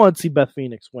 I want to see Beth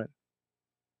Phoenix win.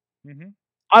 Mm-hmm.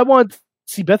 I want to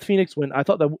see Beth Phoenix win. I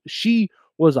thought that she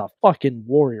was a fucking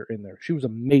warrior in there. She was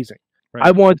amazing. Right.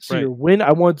 I wanted to see her win.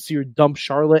 I wanted to see her dump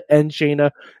Charlotte and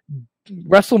Shayna.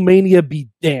 WrestleMania be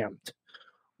damned.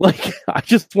 Like, I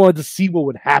just wanted to see what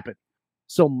would happen.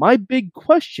 So my big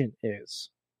question is,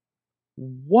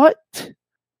 what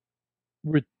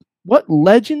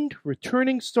legend,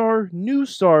 returning star, new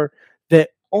star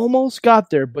that almost got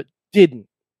there but didn't,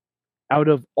 out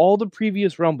of all the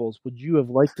previous Rumbles, would you have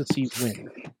liked to see win?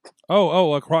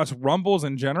 Oh, across Rumbles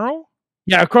in general?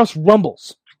 Yeah, across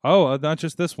Rumbles. Oh, not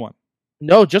just this one.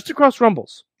 No, just across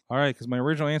Rumbles. All right, because my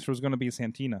original answer was going to be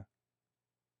Santina.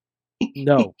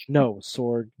 No,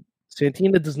 Sorg.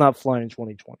 Santina does not fly in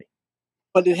 2020.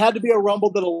 But it had to be a Rumble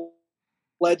that a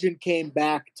legend came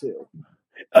back to.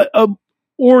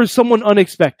 Or someone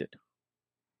unexpected.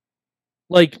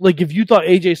 Like if you thought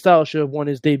AJ Styles should have won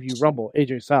his debut Rumble,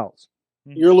 AJ Styles.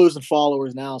 You're losing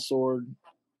followers now, Sorg.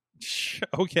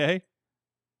 Okay.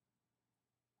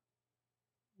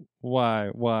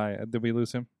 Why? Did we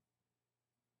lose him?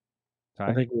 Ty?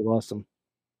 I think we lost him.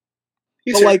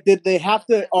 But like, did they have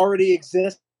to already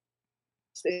exist?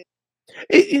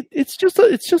 It's just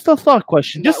a thought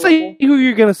question. Just say who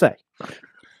you're gonna say.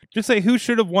 Just say who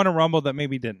should have won a Rumble that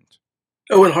maybe didn't.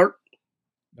 Owen Hart.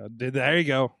 There you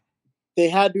go. They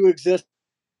had to exist.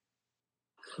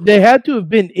 They had to have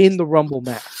been in the Rumble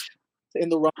match. In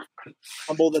the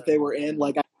Rumble that they were in.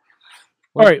 Like,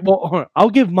 all right, well, hold on. I'll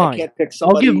give mine. I can't pick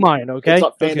somebody. I'll give mine, okay? It's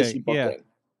not fantasy booking. Yeah.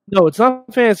 No, it's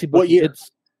not fantasy booking. What year?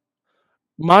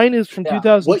 Mine is from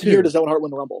 2002. What year does Owen Hart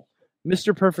win the Rumble?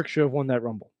 Mr. Perfect should have won that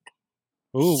Rumble.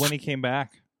 Ooh, when he came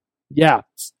back. Yeah,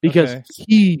 because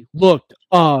he looked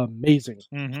amazing.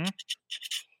 Mm-hmm.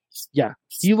 Yeah,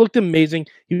 he looked amazing.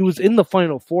 He was in the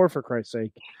Final Four, for Christ's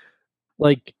sake.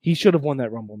 Like, he should have won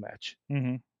that Rumble match.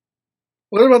 Mm-hmm.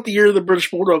 What about the year the British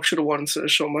Bulldog should have won instead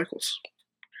of Shawn Michaels?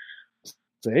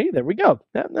 See, there we go.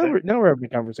 Now we're having a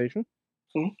conversation.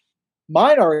 Hmm?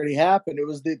 Mine already happened. It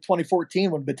was the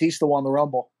 2014 when Batista won the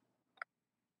Rumble.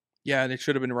 Yeah, and it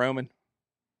should have been Roman.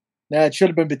 Nah, it should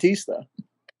have been Batista.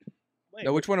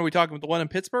 Now, which one are we talking about? The one in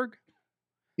Pittsburgh?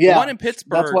 Yeah, the one in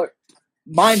Pittsburgh. That's what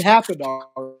mine happened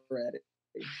already.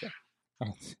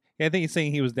 Yeah, I think he's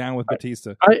saying he was down with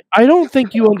Batista. I don't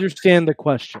think you understand the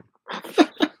question.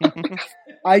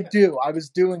 I do. I was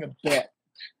doing a bit.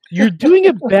 You're doing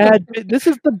a bad bit. This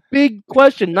is the big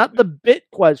question, not the bit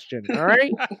question. All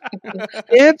right?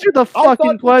 Answer the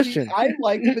fucking question. I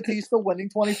liked Batista winning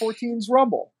 2014's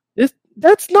Rumble.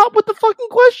 That's not what the fucking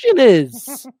question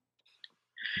is.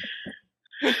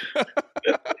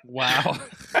 Wow.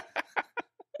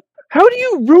 How do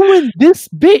you ruin this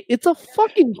bit? It's a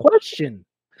fucking question.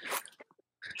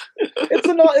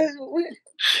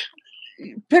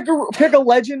 Pick a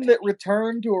legend that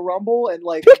returned to a Rumble and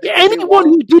like pick anyone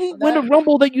who didn't win a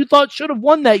Rumble that you thought should have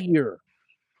won that year.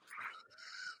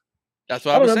 That's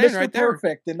what I was saying Mr. right there.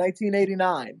 Perfect in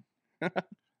 1989.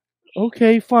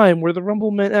 Okay, fine. Where the Rumble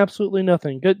meant absolutely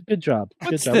nothing. Good job.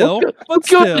 But Good still, job. Let's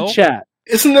go to the chat.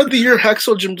 Isn't that the year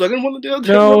Hacksaw Jim Duggan won the deal?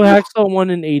 No, Hacksaw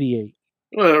won in 88.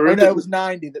 Whatever. Oh, no, it was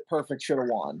 90 that Perfect should have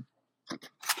won.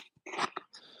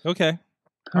 Okay.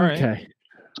 All right. Okay.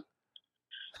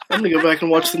 I'm going to go back and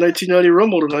watch the 1990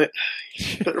 Rumble tonight.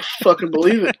 You better fucking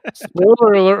believe it.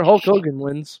 Spoiler alert, Hulk Hogan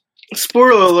wins.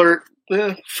 Spoiler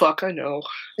alert. Fuck, I know.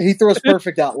 He throws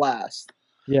Perfect out last.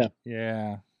 Yeah.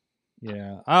 Do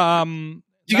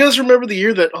you guys remember the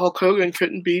year that Hulk Hogan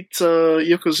couldn't beat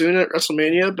Yokozuna at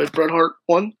WrestleMania, but Bret Hart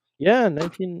won? Yeah,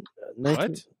 19.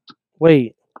 What?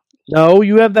 Wait. No,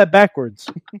 you have that backwards.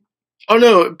 Oh,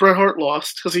 no, Bret Hart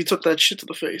lost because he took that shit to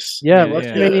the face. Yeah,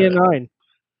 WrestleMania 9.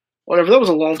 Whatever, that was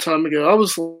a long time ago. I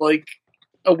was like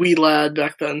a wee lad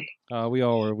back then. We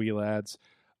all were wee lads.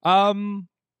 Well,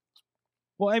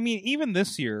 I mean, even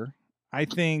this year, I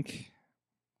think...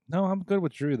 No, I'm good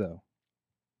with Drew, though.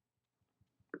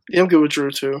 Yeah, I'm good with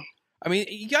Drew, too. I mean,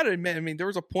 you got to admit, there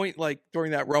was a point like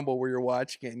during that Rumble where you're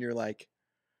watching it and you're like,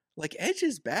 like Edge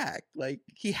is back. Like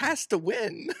he has to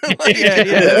win. Yeah, Like,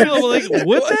 yeah. Like,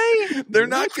 would they? They're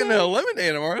not going to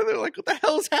eliminate him, are they? They're like, what the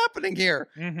hell is happening here?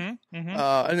 Mm-hmm.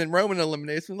 Mm-hmm. And then Roman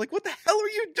eliminates him. Like, what the hell are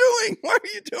you doing? Why are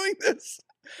you doing this?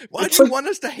 Why It's do you like- want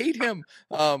us to hate him?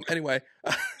 Anyway.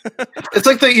 It's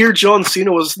like the year John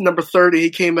Cena was number 30. He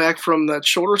came back from that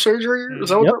shoulder surgery. Is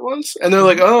that what Yep. that was? And they're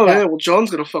like, oh, yeah, well,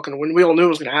 John's going to fucking win. We all knew it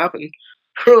was going to happen.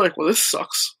 We're like, well, this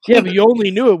sucks. Yeah, but you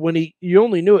only knew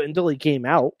it until he came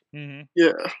out Mm-hmm.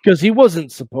 Yeah. because he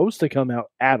wasn't supposed to come out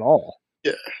at all.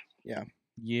 Yeah. I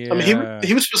mean,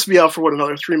 he was supposed to be out for,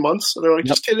 another 3 months? And they're like,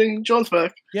 just kidding, John's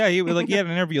back. Yeah, he was like he had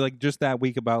an interview like just that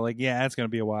week about like, yeah, it's gonna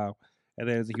be a while. And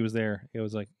then he was there. It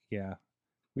was like, yeah,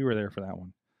 we were there for that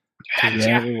one.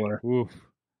 Yeah, we were. Oof.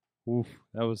 Oof.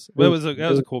 That was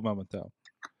a cool moment though.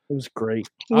 It was great.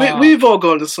 We've all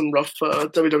gone to some rough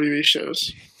WWE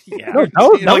shows. Yeah.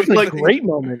 No, that was like- a great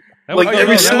moment. That was- Like oh,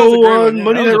 every no, that single was a great one, yeah.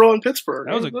 Monday That was Night a- Raw in Pittsburgh.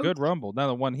 That was a good rumble. Now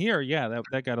the one here, yeah,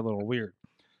 that got a little weird.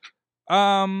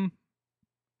 I'm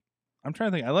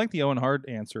trying to think. I like the Owen Hart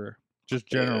answer, just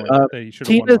generally that he should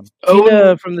have won Tina, one.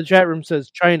 Tina from the chat room says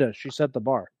China. She set the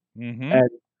bar. Mm-hmm. And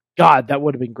God, that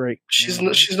would have been great. She's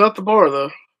not the bar,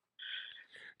 though.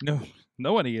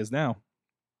 No one he is now.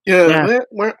 Yeah.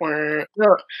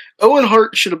 Owen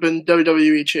Hart should have been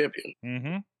WWE champion.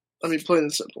 Mm-hmm. I mean, plain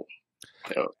and simple.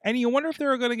 And you wonder if they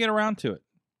were going to get around to it.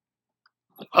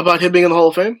 About him being in the Hall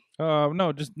of Fame?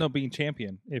 No, just no being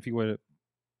champion if he would have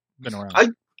been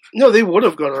around. No, they would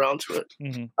have gone around to it.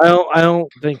 Mm-hmm. I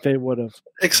don't think they would have.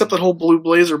 Except that whole Blue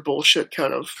Blazer bullshit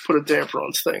kind of put a damper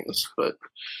on things. But,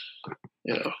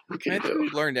 what can you If do? we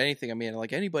learned anything, I mean,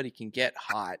 like anybody can get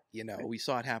hot. We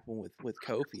saw it happen with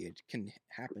Kofi. It can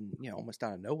happen, almost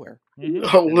out of nowhere.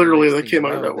 Mm-hmm. Oh, And literally, the that next came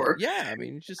thing out you of know, nowhere. Yeah, I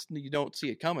mean, it's just you don't see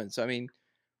it coming. So I mean,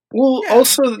 Well, yeah,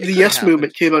 also, it the could Yes happen.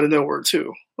 movement came out of nowhere,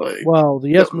 too. Like, Well, the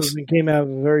Yes that was- movement came out of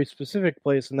a very specific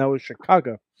place, and that was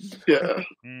Chicago. yeah.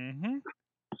 Mm-hmm.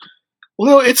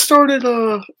 Well, no, it started at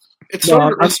I'm-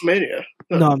 WrestleMania.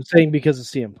 No, I'm saying because of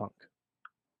CM Punk.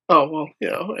 Oh, well,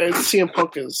 and CM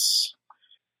Punk is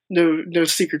no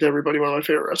secret to everybody, one of my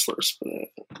favorite wrestlers.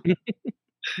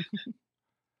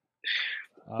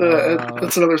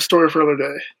 That's another story for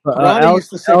another day. But, Ronnie used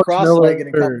to sit Alex cross-legged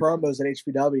and cut Miller- promos at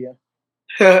HPW.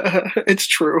 It's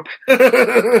true.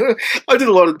 I did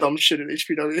a lot of dumb shit at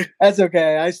HPW. That's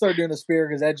okay. I started doing a spear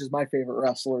because Edge is my favorite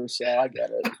wrestler, so I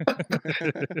get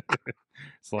it.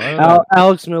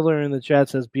 Alex Miller in the chat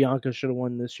says Bianca should have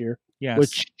won this year. Yes.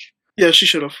 Which Yeah, she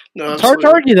should have. No, it's hard to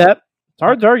argue that. It's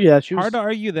hard to argue that. She was, Hard to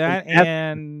argue that,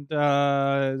 and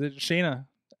Shayna,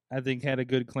 I think, had a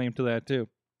good claim to that too.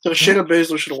 So Shayna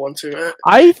Baszler should have won too.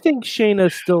 I think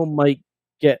Shayna still might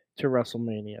get to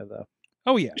WrestleMania though.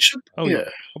 Oh yeah, Oh yeah.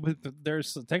 But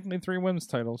there's technically 3 women's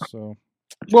titles, so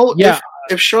Well, Yeah.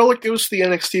 if Charlotte goes to the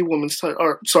NXT Women's title,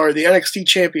 or sorry, the NXT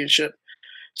Championship,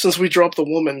 since we dropped the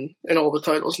woman in all the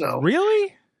titles now.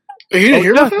 really, You didn't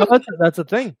hear yeah, about that? that's a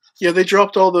thing. Yeah, they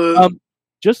dropped all the.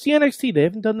 Just the NXT. They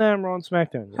haven't done that on Raw and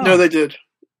SmackDown yet. No, they did.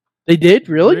 They did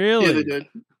really? really, Yeah, they did.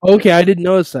 Okay, I didn't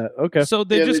notice that. Okay. So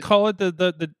they Yeah, just they- call it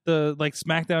the like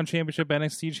SmackDown Championship,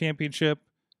 NXT Championship,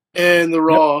 And the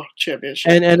Raw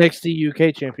Championship. And NXT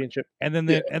UK Championship. and then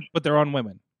but they're on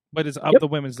women, but it's up Yep. the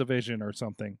women's division or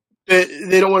something.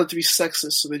 They don't want it to be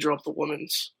sexist, so they dropped the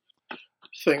women's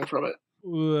thing from it.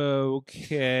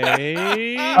 Okay,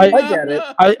 I get it.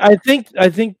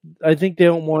 I think they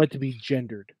don't want it to be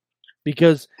gendered.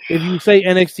 Because if you say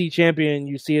NXT champion and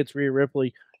you see it's Rhea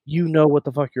Ripley, you know what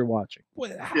the fuck you're watching.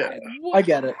 Yeah. I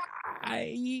get it.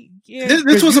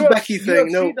 This was a UFC Becky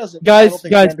thing. No, doesn't- I Guys, don't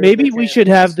think guys, gender maybe is we a should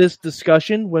can. have this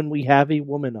discussion when we have a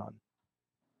woman on.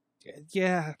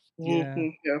 yeah,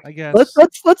 Mhm, yeah. I guess.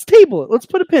 Let's table it. Let's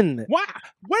put a pin in it. What?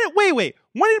 Wait.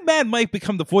 When did Mad Mike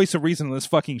become the voice of reason on this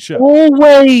fucking show?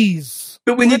 Always.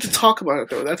 But we need to talk about it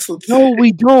though. That's the No,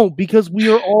 we don't, because we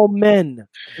are all men.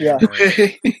 Yeah.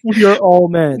 Okay. We are all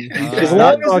men. We As should long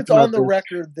not as talk it's on about the this.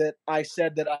 record that I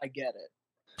said that I get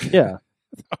it. Yeah.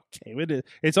 Okay, it is.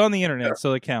 It's on the internet,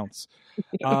 so it counts.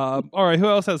 All right, who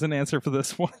else has an answer for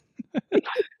this one?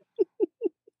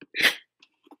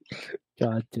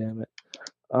 God damn it.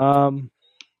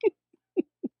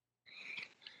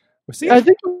 See, I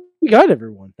think we got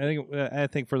everyone. I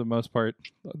think for the most part,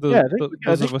 Yeah, I think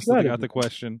those of us that got the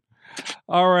question.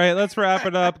 All right, let's wrap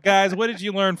it up, guys. What did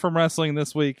you learn from wrestling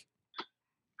this week?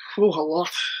 Oh, a lot.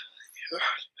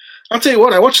 I'll tell you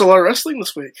what. I watched a lot of wrestling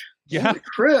this week. Yeah, Holy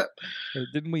crap!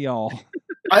 didn't we all?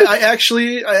 I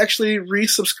actually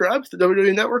resubscribed to the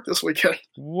WWE Network this weekend.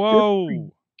 Whoa!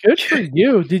 Good for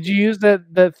you. Did you use that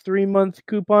 3-month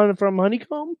coupon from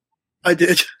Honeycomb? I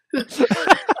did.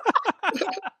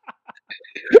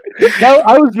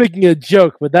 I was making a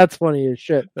joke, but that's funny as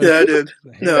shit. Yeah, I did.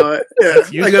 No, I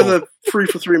got the free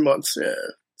for 3 months. Yeah,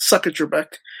 suck it,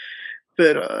 Trebek.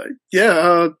 But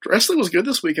wrestling was good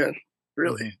this weekend.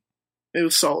 Really, it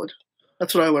was solid.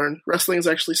 That's what I learned. Wrestling is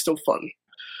actually still fun.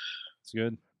 It's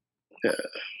good. Yeah.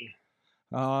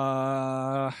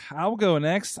 I'll go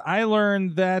next. I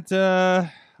learned that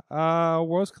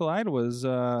Worlds Collide was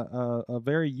a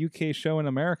very UK show in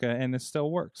America, and it still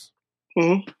works.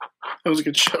 Mm-hmm. That was a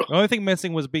good show. The only thing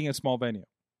missing was being a small venue.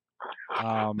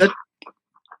 But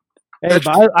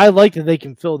I like that they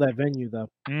can fill that venue, though.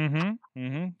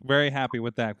 Very happy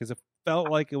with that because it felt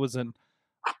like it was an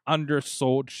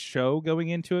undersold show going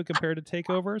into it compared to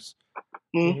takeovers.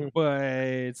 But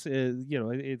it seemed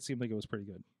like it was pretty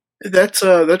good.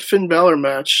 That Finn Balor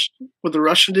match with the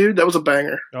Russian dude, that was a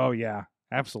banger. Oh yeah,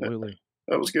 absolutely.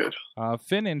 That was good.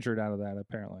 Finn injured out of that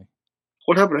apparently.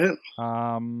 What happened to him?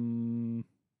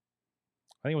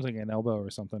 I think it was like an elbow or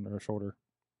something or a shoulder.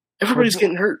 Everybody's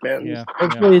getting hurt, man. Yeah.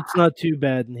 Hopefully it's not too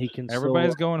bad and he can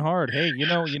Everybody's going hard. Hey, you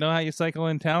know how you cycle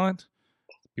in talent?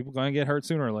 People going to get hurt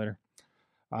sooner or later.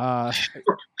 I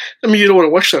mean, you don't want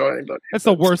to wish that on anybody. That's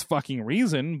the worst fucking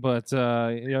reason, but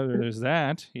there's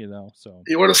that, so.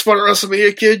 You want to spot a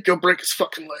WrestleMania kid? Go break his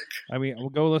fucking leg. I mean, we'll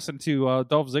go listen to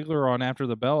Dolph Ziggler on After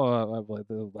the Bell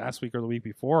the last week or the week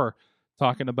before,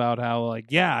 talking about how,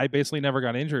 I basically never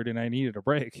got injured and I needed a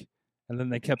break. And then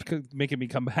they kept making me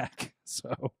come back.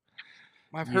 So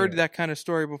I've heard that kind of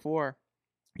story before.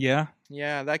 Yeah?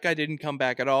 Yeah, that guy didn't come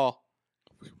back at all.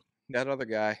 That other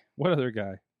guy. What other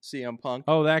guy? CM Punk.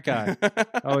 Oh, that guy.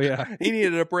 Oh, yeah. He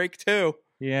needed a break, too.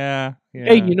 Yeah.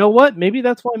 Hey, you know what? Maybe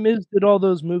that's why Miz did all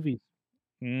those movies.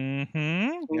 Yep.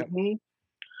 I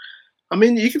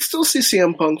mean, you can still see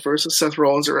CM Punk versus Seth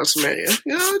Rollins at WrestleMania.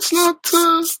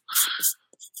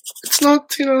 It's not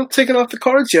taken off the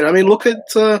cards yet. I mean, look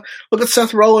at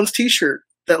Seth Rollins' T-shirt.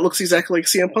 That looks exactly like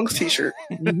CM Punk's T-shirt.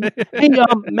 Hey,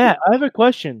 Matt, I have a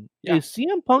question. Yeah. Is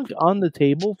CM Punk on the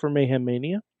table for Mayhem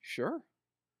Mania? Sure.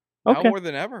 Okay. Now more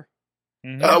than ever.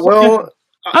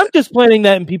 I'm just planting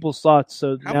that in people's thoughts.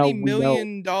 So How now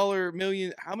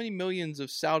many how many millions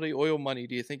of Saudi oil money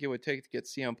do you think it would take to get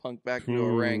CM Punk back into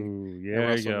a ring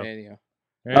at WrestleMania?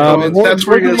 That's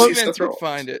where you're going to see Seth Rollins.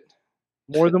 Find it.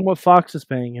 More than what Fox is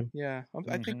paying him. Yeah,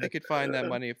 I think they could find that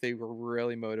money if they were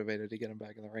really motivated to get him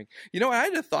back in the ring. I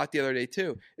had a thought the other day,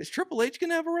 too. Is Triple H going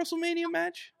to have a WrestleMania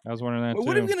match? I was wondering that, too.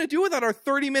 What are we going to do without our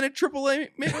 30-minute Triple H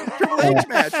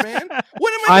match, man?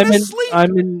 When am I going to sleep?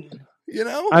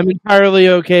 I'm entirely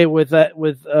okay with that,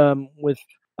 with a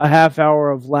half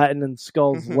hour of Latin and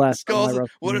Skulls left. Skulls.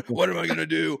 What am I going to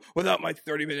do without my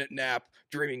 30-minute nap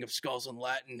dreaming of Skulls and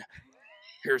Latin?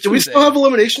 Do we still have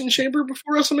Elimination Chamber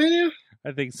before WrestleMania?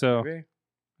 I think so. Okay.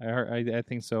 I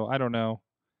think so. I don't know.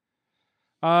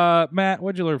 Matt,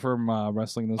 what'd you learn from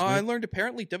wrestling this week? I learned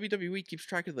apparently WWE keeps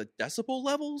track of the decibel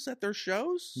levels at their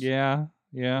shows. Yeah.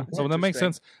 So that makes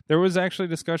sense. There was actually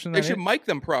discussion that they should mic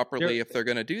them properly if they're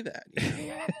going to do that.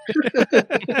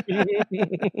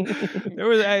 There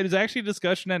was actually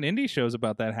discussion at indie shows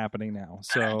about that happening now.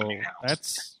 So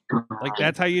that's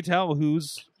how you tell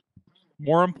who's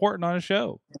more important on a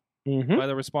show. By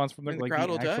the response from the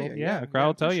crowd will tell you. Yeah, the crowd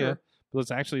will tell you. Sure. But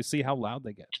let's actually see how loud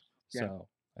they get. Yeah,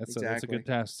 so that's a good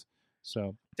test.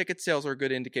 So ticket sales are a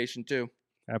good indication too.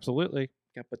 Absolutely.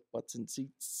 Got butts and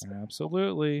seats.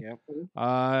 Absolutely. Yep.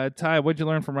 Ty, what'd you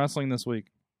learn from wrestling this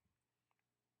week?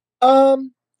 I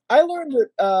learned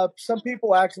that some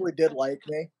people actually did like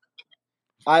me.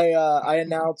 I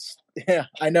announced, yeah,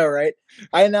 I know, right?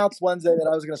 I announced Wednesday that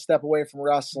I was going to step away from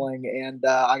wrestling, and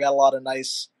I got a lot of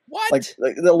nice, like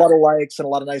a lot of likes and a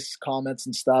lot of nice comments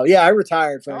and stuff. Yeah, I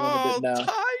retired. For anyone who didn't know.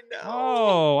 Ty, no.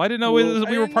 Oh, I didn't know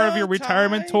we were part of your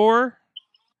retirement tour.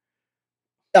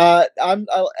 I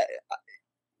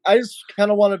just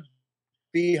kind of want to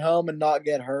be home and not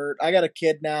get hurt. I got a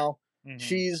kid now. Mm-hmm.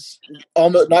 She's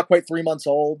almost not quite 3 months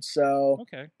old, so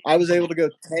I was able to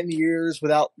go 10 years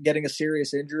without getting a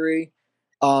serious injury,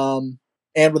 and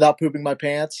without pooping my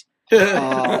pants.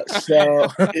 So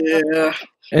yeah.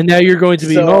 And now you're going to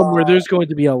be home where there's going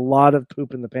to be a lot of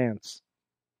poop in the pants.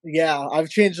 Yeah, I've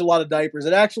changed a lot of diapers.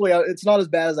 And actually, it's not as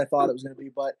bad as I thought it was going to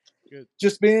be, but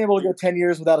just being able to go 10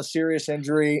 years without a serious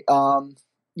injury,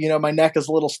 my neck is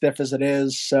a little stiff as it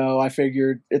is, so I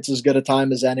figured it's as good a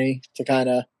time as any to kind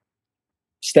of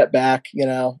step back.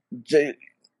 You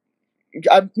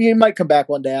might come back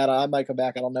one day. I might come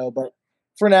back. I don't know, but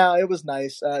for now, it was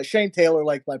nice. Shane Taylor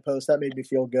liked my post. That made me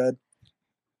feel good.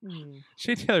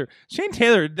 Shane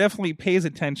Taylor definitely pays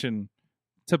attention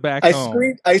to back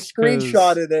home. I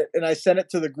screenshotted it and I sent it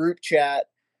to the group chat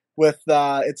with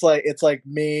it's like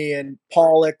me and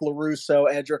Pollock,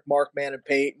 LaRusso, Edric, Markman, and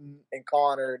Peyton and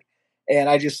Connor, and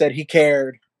I just said he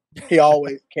cared. He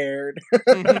always cared.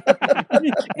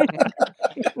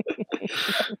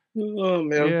 Oh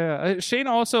man, yeah. Shane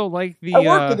also liked the. I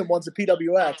worked with him once at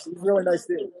PWX. He's a really nice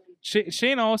dude.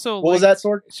 Shane also. What was that,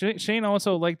 Sword? Shane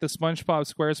also liked the SpongeBob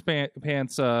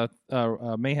SquarePants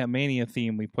Mayhem Mania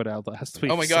theme we put out last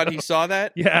week. Oh my God, he saw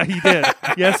that? Yeah, he did.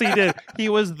 Yes, he did. He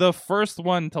was the first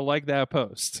one to like that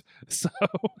post. So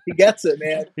he gets it,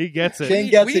 man. He gets it.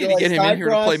 Shane gets we it. need to get him in here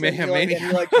to play Mayhem Mania.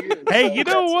 Hey, you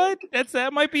know what?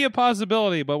 That might be a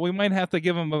possibility, but we might have to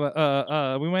give him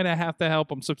we might have to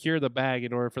help him secure the bag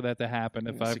in order for that to happen.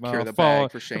 If I'm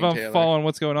following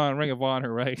what's going on in Ring of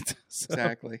Honor, right? So,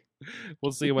 exactly.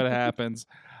 We'll see what happens.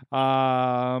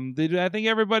 I think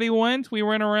everybody went? We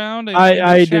went around.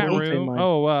 I chat didn't. Room.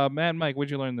 Oh, Matt and Mike,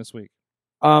 what'd you learn this week?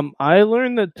 I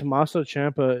learned that Tommaso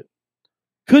Ciampa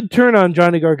could turn on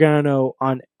Johnny Gargano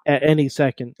at any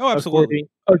second. Oh, absolutely.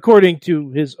 According to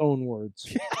his own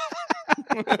words.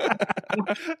 Wait,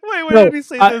 when did he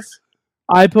say this?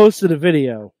 I posted a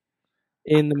video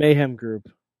in the Mayhem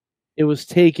group. It was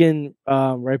taken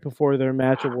right before their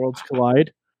match at Worlds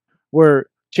Collide, where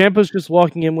Ciampa's just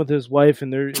walking in with his wife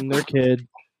and their kid,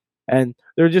 and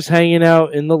they're just hanging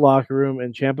out in the locker room,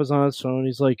 and Ciampa's on his phone.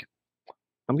 He's like,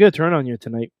 I'm going to turn on you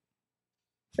tonight.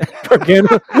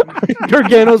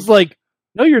 Gargano's like,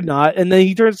 no, you're not. And then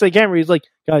he turns to the camera. He's like,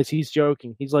 guys, he's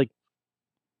joking. He's like,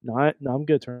 no, I'm going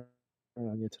to turn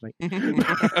on you tonight.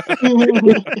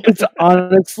 It's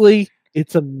honestly,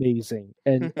 it's amazing.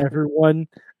 And everyone,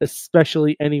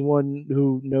 especially anyone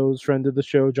who knows friend of the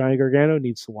show, Johnny Gargano,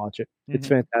 needs to watch it. It's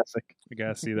fantastic. You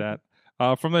got to see that.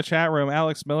 From the chat room,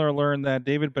 Alex Miller learned that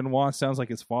David Benoit sounds like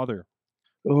his father.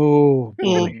 Oh,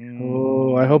 boy.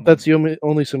 Oh, I hope that's the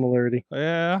only similarity.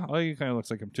 Yeah, well, he kind of looks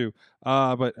like him too.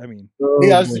 But I mean, he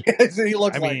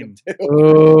looks like him too.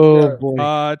 Oh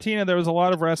boy. Tina, there was a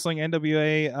lot of wrestling.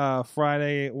 NWA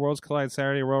Friday, Worlds Collide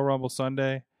Saturday, Royal Rumble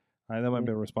Sunday. That might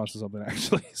be a response to something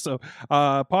actually. So,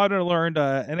 Potter learned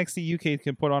NXT UK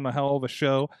can put on a hell of a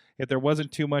show. If there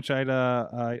wasn't too much,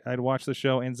 I'd watch the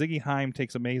show. And Ziggy Haim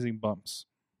takes amazing bumps.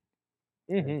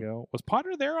 There you go. Was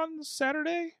Potter there on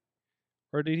Saturday?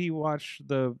 Or did he watch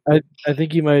the... I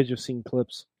think he might have just seen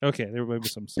clips. Okay, there might be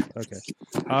some... Okay.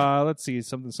 Let's see.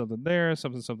 Something there.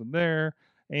 Something there.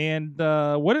 And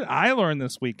what did I learn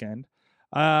this weekend?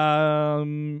 I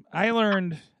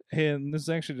learned, and this is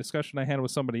actually a discussion I had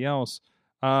with somebody else,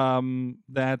 that,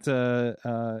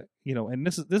 and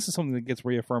this is something that gets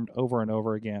reaffirmed over and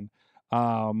over again.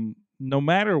 No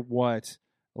matter what,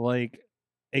 like,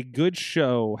 a good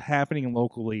show happening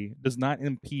locally does not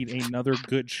impede another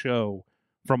good show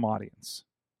from audience.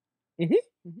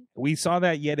 We saw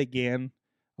that yet again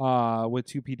with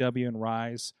 2PW and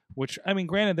Rise, which, I mean,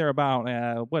 granted, they're about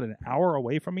an hour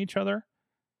away from each other,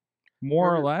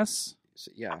 more or less.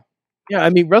 Yeah. I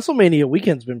mean, WrestleMania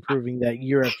weekend's been proving that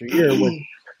year after year with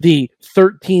the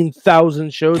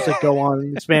 13,000 shows that go on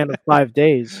in the span of 5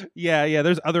 days. Yeah.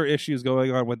 There's other issues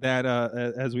going on with that,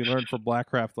 as we learned from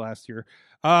Blackcraft last year.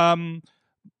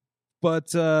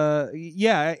 But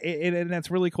and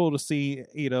that's really cool to see.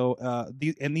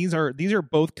 These are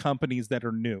both companies that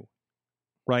are new,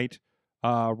 right?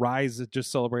 Rise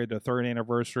just celebrated their 3rd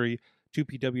anniversary.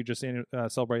 2PW just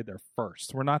celebrated their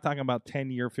 1st. We're not talking about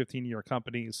 10-year, 15-year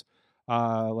companies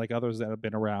like others that have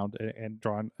been around and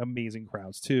drawn amazing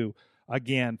crowds too.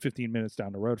 Again, 15 minutes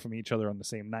down the road from each other on the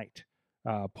same night,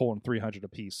 pulling 300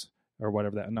 apiece or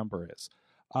whatever that number is.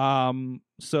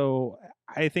 So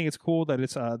I think it's cool that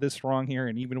it's this strong here,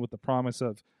 and even with the promise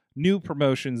of new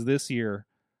promotions this year,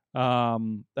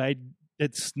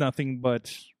 it's nothing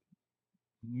but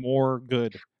more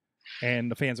good,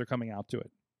 and the fans are coming out to it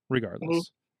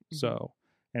regardless. So,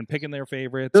 and picking their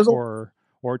favorites or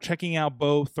checking out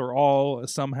both or all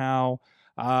somehow,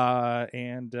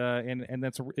 and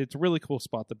it's a really cool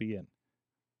spot to be in,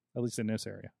 at least in this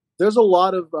area. There's a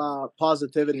lot of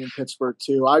positivity in Pittsburgh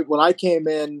too. When I came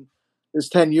in, this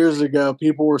 10 years ago,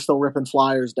 people were still ripping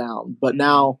flyers down, but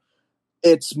now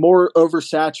it's more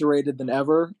oversaturated than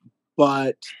ever.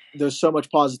 But there's so much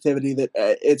positivity that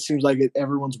it seems like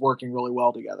everyone's working really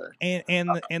well together. And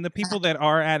the people that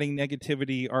are adding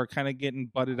negativity are kind of getting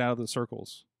butted out of the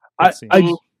circles. I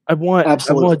want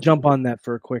to jump on that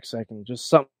for a quick second. Just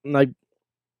something I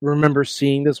remember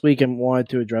seeing this week and wanted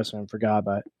to address it and forgot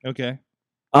about it. Okay.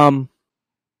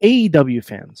 AEW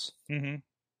fans,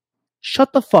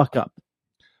 shut the fuck up.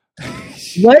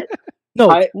 I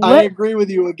agree with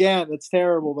you again. It's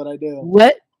terrible, but I do.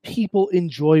 Let people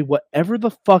enjoy whatever the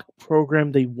fuck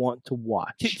program they want to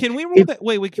watch. Can we roll that?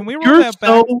 Wait. Can we roll that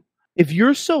back? if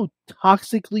you're so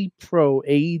toxically pro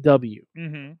AEW,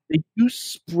 Mm-hmm. that you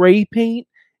spray paint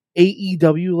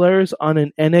AEW letters on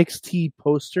an NXT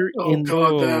poster in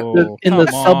the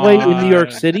subway in New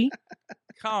York City.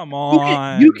 Come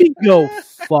on, you can go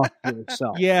fuck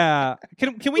yourself. Yeah,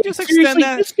 can we just Seriously, extend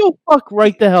that? Just go fuck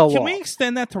right the hell Can off. we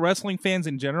extend that to wrestling fans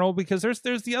in general? Because there's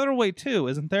the other way too,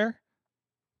 isn't there?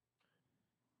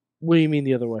 What do you mean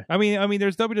the other way? I mean,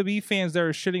 there's WWE fans that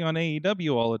are shitting on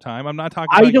AEW all the time. I'm not talking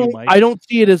about you, Mike. I don't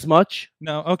see it as much.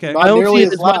 No, okay. I don't see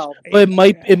it as much, but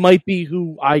it might be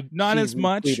who I not as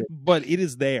much, retweeted. but it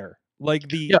is there. Like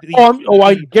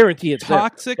I guarantee it's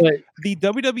toxic. There, the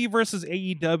WWE versus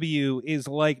AEW is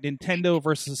like Nintendo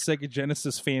versus Sega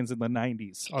Genesis fans in the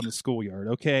 '90s on the schoolyard.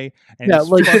 Okay, and it's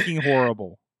fucking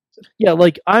horrible. Yeah,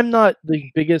 like I'm not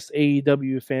the biggest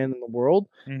AEW fan in the world.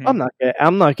 Mm-hmm.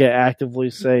 I'm not gonna actively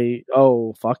say,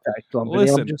 "Oh, fuck that company."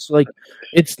 Listen, I'm just like,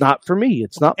 it's not for me.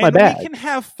 It's not my and bag. We can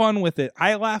have fun with it.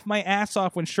 I laugh my ass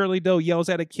off when Shirley Doe yells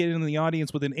at a kid in the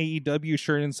audience with an AEW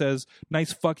shirt and says,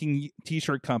 "Nice fucking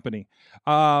t-shirt company,"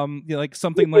 like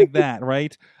something like that,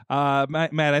 right?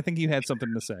 Matt, I think you had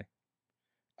something to say.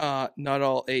 Not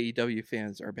all AEW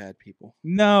fans are bad people.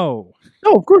 No,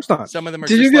 of course not. Some of them are.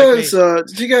 Did you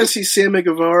guys see Sammy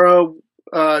Guevara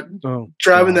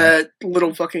driving that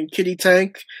little fucking kitty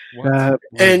tank?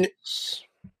 And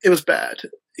it was bad.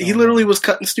 He literally was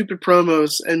cutting stupid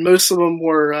promos, and most of them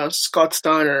were Scott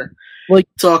Steiner,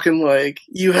 talking like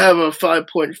you have a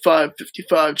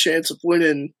 5.555 chance of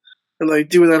winning, and like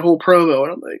doing that whole promo.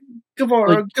 And I'm like,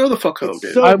 Guevara, go the fuck home,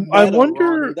 dude. So I meta,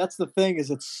 wonder. Ronnie. That's the thing,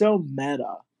 is it's so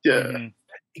meta. Yeah.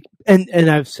 And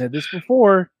I've said this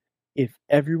before, if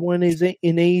everyone is in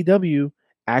AEW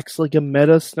acts like a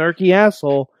meta snarky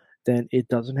asshole, then it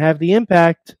doesn't have the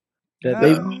impact that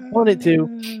they want it to.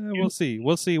 We'll see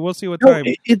what time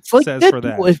it's like says Deadpool. for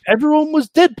that. If everyone was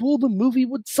Deadpool, the movie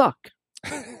would suck.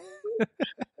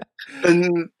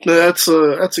 And that's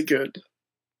a good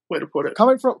way to put it.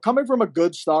 Coming from a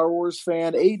good Star Wars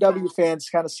fan, AEW fans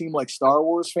kind of seem like Star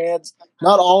Wars fans.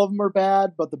 Not all of them are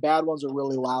bad, but the bad ones are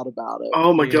really loud about it.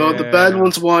 Oh my god, the bad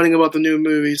ones whining about the new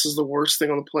movies is the worst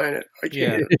thing on the planet. I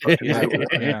can't.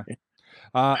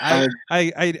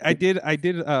 I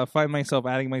did find myself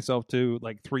adding myself to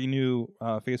like 3 new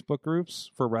Facebook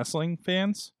groups for wrestling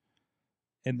fans.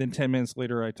 And then 10 minutes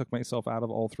later, I took myself out of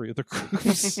all 3 of the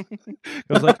groups. I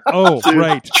was like, "Oh, dude,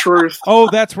 right, truth. Oh,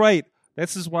 that's right.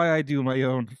 This is why I do my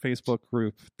own Facebook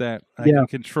group that I can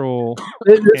control."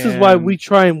 This is why we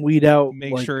try and weed out,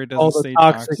 make sure it doesn't all the stay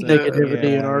toxic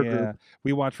negativity in our group.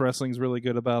 We Watch Wrestling's really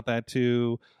good about that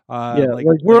too.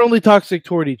 We're only toxic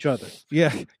toward each other.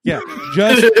 Yeah.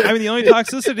 The only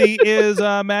toxicity is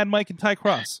Mad Mike and Ty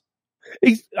Cross.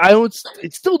 I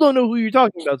still don't know who you're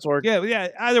talking about, Sorg. Yeah.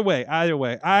 Either way.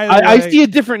 I see a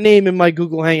different name in my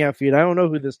Google Hangout feed. I don't know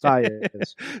who this Ty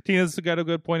is. Tina's got a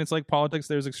good point. It's like politics.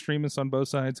 There's extremists on both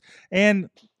sides, and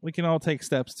we can all take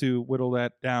steps to whittle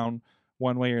that down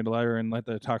one way or another, and let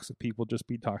the toxic people just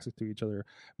be toxic to each other.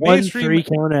 3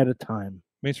 count at a time.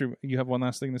 Mainstream, you have one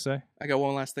last thing to say? I got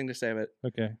one last thing to say of it.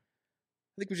 Okay.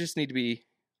 I think we just need to be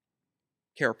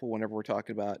careful whenever we're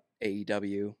talking about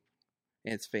AEW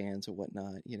and its fans and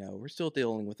whatnot. You know, we're still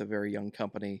dealing with a very young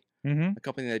company, a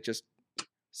company that just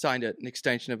signed an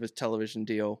extension of its television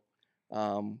deal.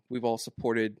 We've all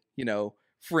supported,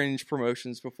 fringe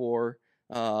promotions before,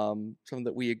 some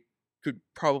that we could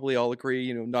probably all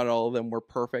agree, not all of them were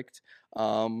perfect.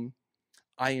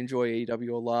 I enjoy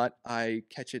AEW a lot. I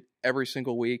catch it every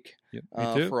single week,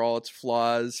 for all its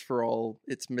flaws, for all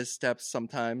its missteps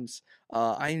sometimes.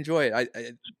 I enjoy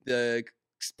it. The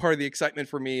part of the excitement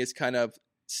for me is kind of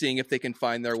seeing if they can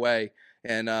find their way.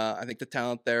 And I think the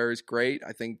talent there is great.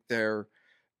 I think they're,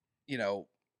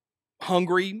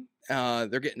 hungry.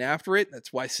 They're getting after it.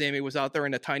 That's why Sammy was out there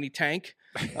in a tiny tank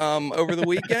over the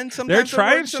weekend. Sometimes they're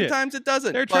trying it works, sometimes it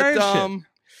doesn't. They're trying shit.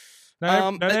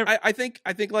 I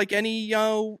think like any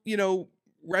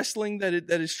wrestling that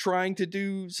is trying to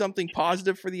do something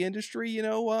positive for the industry,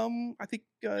 I think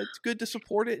it's good to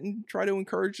support it and try to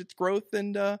encourage its growth,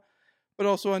 and but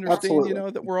also understand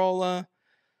Absolutely. that we're all I'm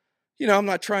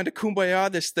not trying to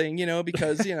kumbaya this thing,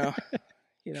 because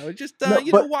just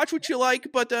watch what you like,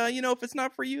 but if it's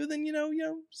not for you, then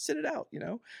sit it out,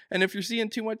 and if you're seeing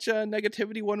too much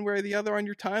negativity one way or the other on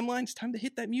your timeline, it's time to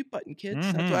hit that mute button, kids.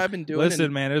 That's what I've been doing.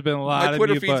 Listen, man, there's been a lot my of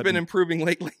Twitter mute feed's buttons. been improving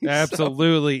lately.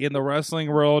 Absolutely. In the wrestling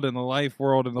world, in the life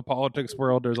world, in the politics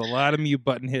world, there's a lot of mute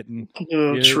button hitting.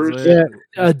 True. Take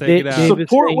it out.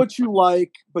 Support what you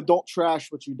like, but don't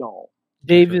trash what you don't.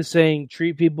 Dave is saying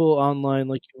treat people online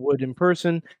like you would in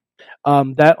person.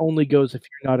 That only goes if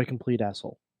you're not a complete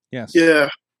asshole. Yes. Yeah.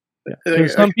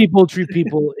 Because some people treat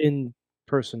people in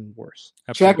person worse.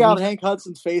 Check out Hank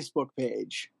Hudson's Facebook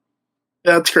page.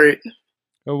 That's great.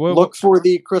 Look for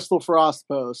the Crystal Frost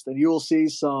post, and you will see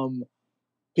some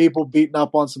people beating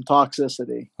up on some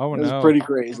toxicity. Oh, it was pretty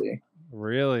crazy.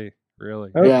 Really?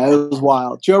 Yeah, it was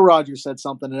wild. Joe Rogers said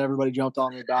something, and everybody jumped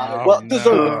on me about it. Well,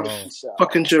 deservedly so.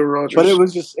 Fucking Joe Rogers. But it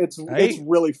was just, it's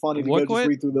really funny to go just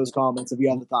read through those comments if you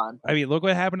have the time. I mean, look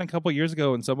what happened a couple years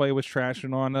ago when somebody was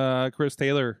trashing on Chris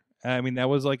Taylor. I mean, that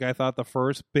was like, I thought the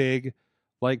first big,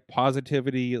 like,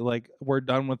 positivity, like, we're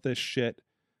done with this shit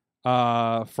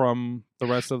from the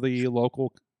rest of the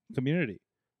local community.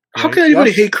 Right? How can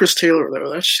anybody hate Chris Taylor,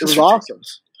 though? That shit's awesome.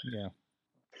 Yeah.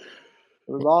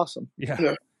 It was awesome.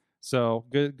 Yeah. So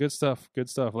good stuff.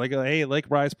 Like, hey, like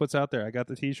Rise puts out there, I got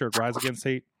the T-shirt, Rise Against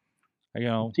Hate. You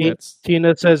know,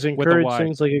 Tina says encourage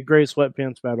things like a Gray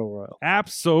Sweatpants Battle Royal.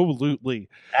 Absolutely.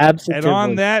 And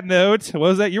on that note, what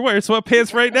was that? You're wearing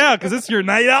sweatpants right now because it's your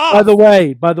night off. By the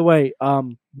way,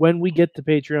 when we get to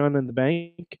Patreon in the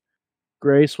bank,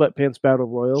 Gray Sweatpants Battle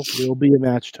Royal will be a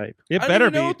match type. It better be. I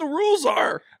don't know what the rules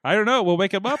are. I don't know. We'll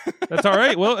wake them up. That's all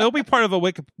right. Well, it'll be part of a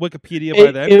Wikipedia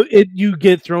by then. You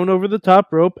get thrown over the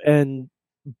top rope, and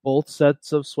both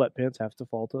sets of sweatpants have to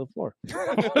fall to the floor.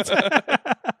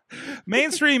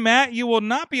 Mainstream Matt, you will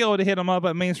not be able to hit him up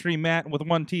at Mainstream Matt with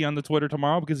 1 T on the Twitter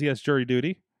tomorrow because he has jury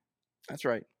duty. That's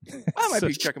right. I might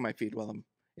be checking my feed while I'm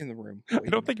in the room. I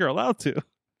don't think you're allowed to.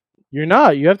 You're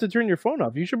not. You have to turn your phone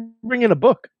off. You should bring in a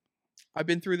book. I've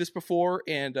been through this before,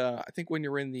 and I think when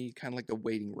you're in the kind of like the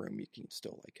waiting room, you can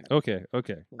still like. Okay.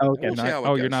 We'll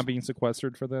you're not being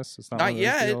sequestered for this. It's not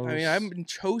yet. I mean, I haven't been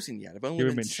chosen yet. I've only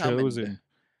been chosen.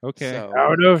 Okay. So,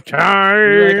 out of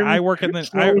time. Like, I work in the.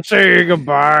 Say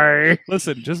goodbye.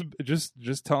 Listen,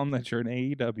 just tell them that you're an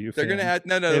AEW fan. They're gonna ask.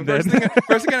 No. First thing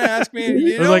they're gonna ask me.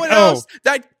 You know like, what else?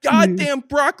 That goddamn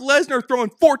Brock Lesnar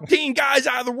throwing 14 guys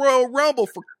out of the Royal Rumble.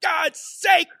 For God's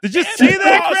sake! Did you see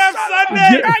that crap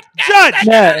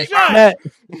Sunday? Matt,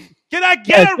 can I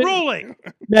get a ruling?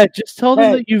 Matt, just tell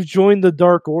them that you've joined the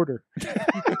Dark Order.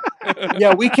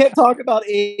 Yeah, we can't talk about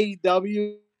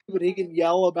AEW. But he can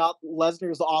yell about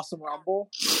Lesnar's awesome Rumble.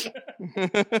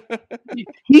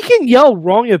 He can yell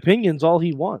wrong opinions all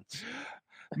he wants.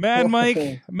 Mad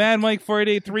Mike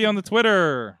 4883 on the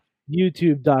Twitter.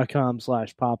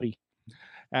 YouTube.com/Poppy.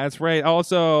 That's right.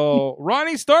 Also,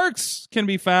 Ronnie Starks can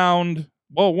be found,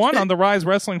 one on the Rise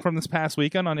Wrestling from this past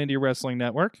weekend on Indie Wrestling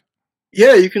Network.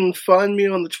 Yeah, you can find me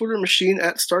on the Twitter machine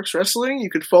at Starks Wrestling. You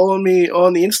can follow me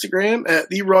on the Instagram at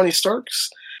the Ronnie Starks.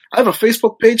 I have a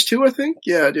Facebook page too, I think.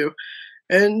 Yeah, I do.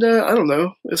 And I don't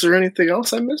know. Is there anything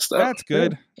else I missed? That's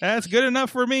good. That's good enough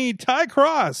for me. Ty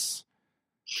Cross.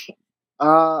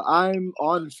 I'm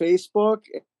on Facebook,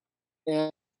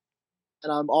 and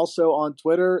I'm also on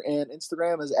Twitter and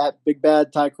Instagram as at Big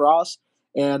Bad Ty Cross.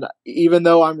 And even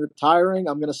though I'm retiring,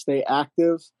 I'm going to stay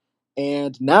active.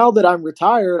 And now that I'm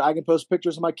retired, I can post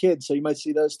pictures of my kids, so you might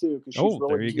see those too. She's really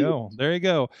there you go. There you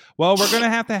go. Well, we're gonna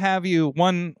have you.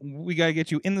 One, we gotta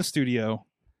get you in the studio,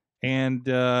 and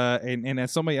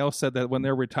as somebody else said that when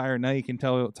they're retired, now you can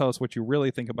tell us what you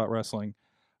really think about wrestling.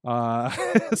 So,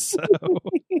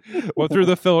 well, through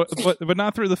the filter, but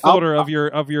not through the filter of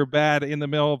your bad in the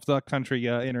middle of the country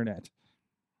internet.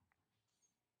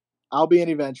 I'll be in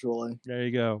eventually. There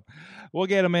you go. We'll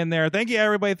get them in there. Thank you,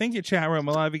 everybody. Thank you, chat room.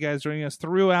 A lot of you guys joining us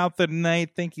throughout the night.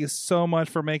 Thank you so much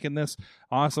for making this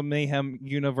awesome Mayhem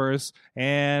universe.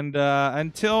 And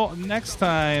until next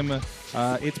time,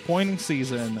 it's pointing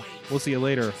season. We'll see you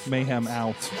later. Mayhem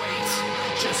out.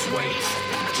 Just wait.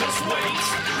 Just wait.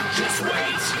 Just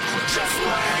wait. Just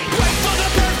wait. Wait for the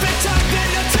perfect time,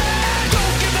 then attack.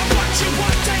 Don't give up what you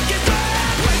want, take it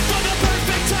back. Wait for the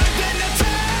perfect time, then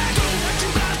attack. Do what you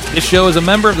got to. This show is a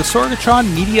member of the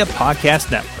Sorgatron Media Podcast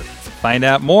Network. Find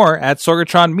out more at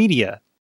sorgatronmedia.com.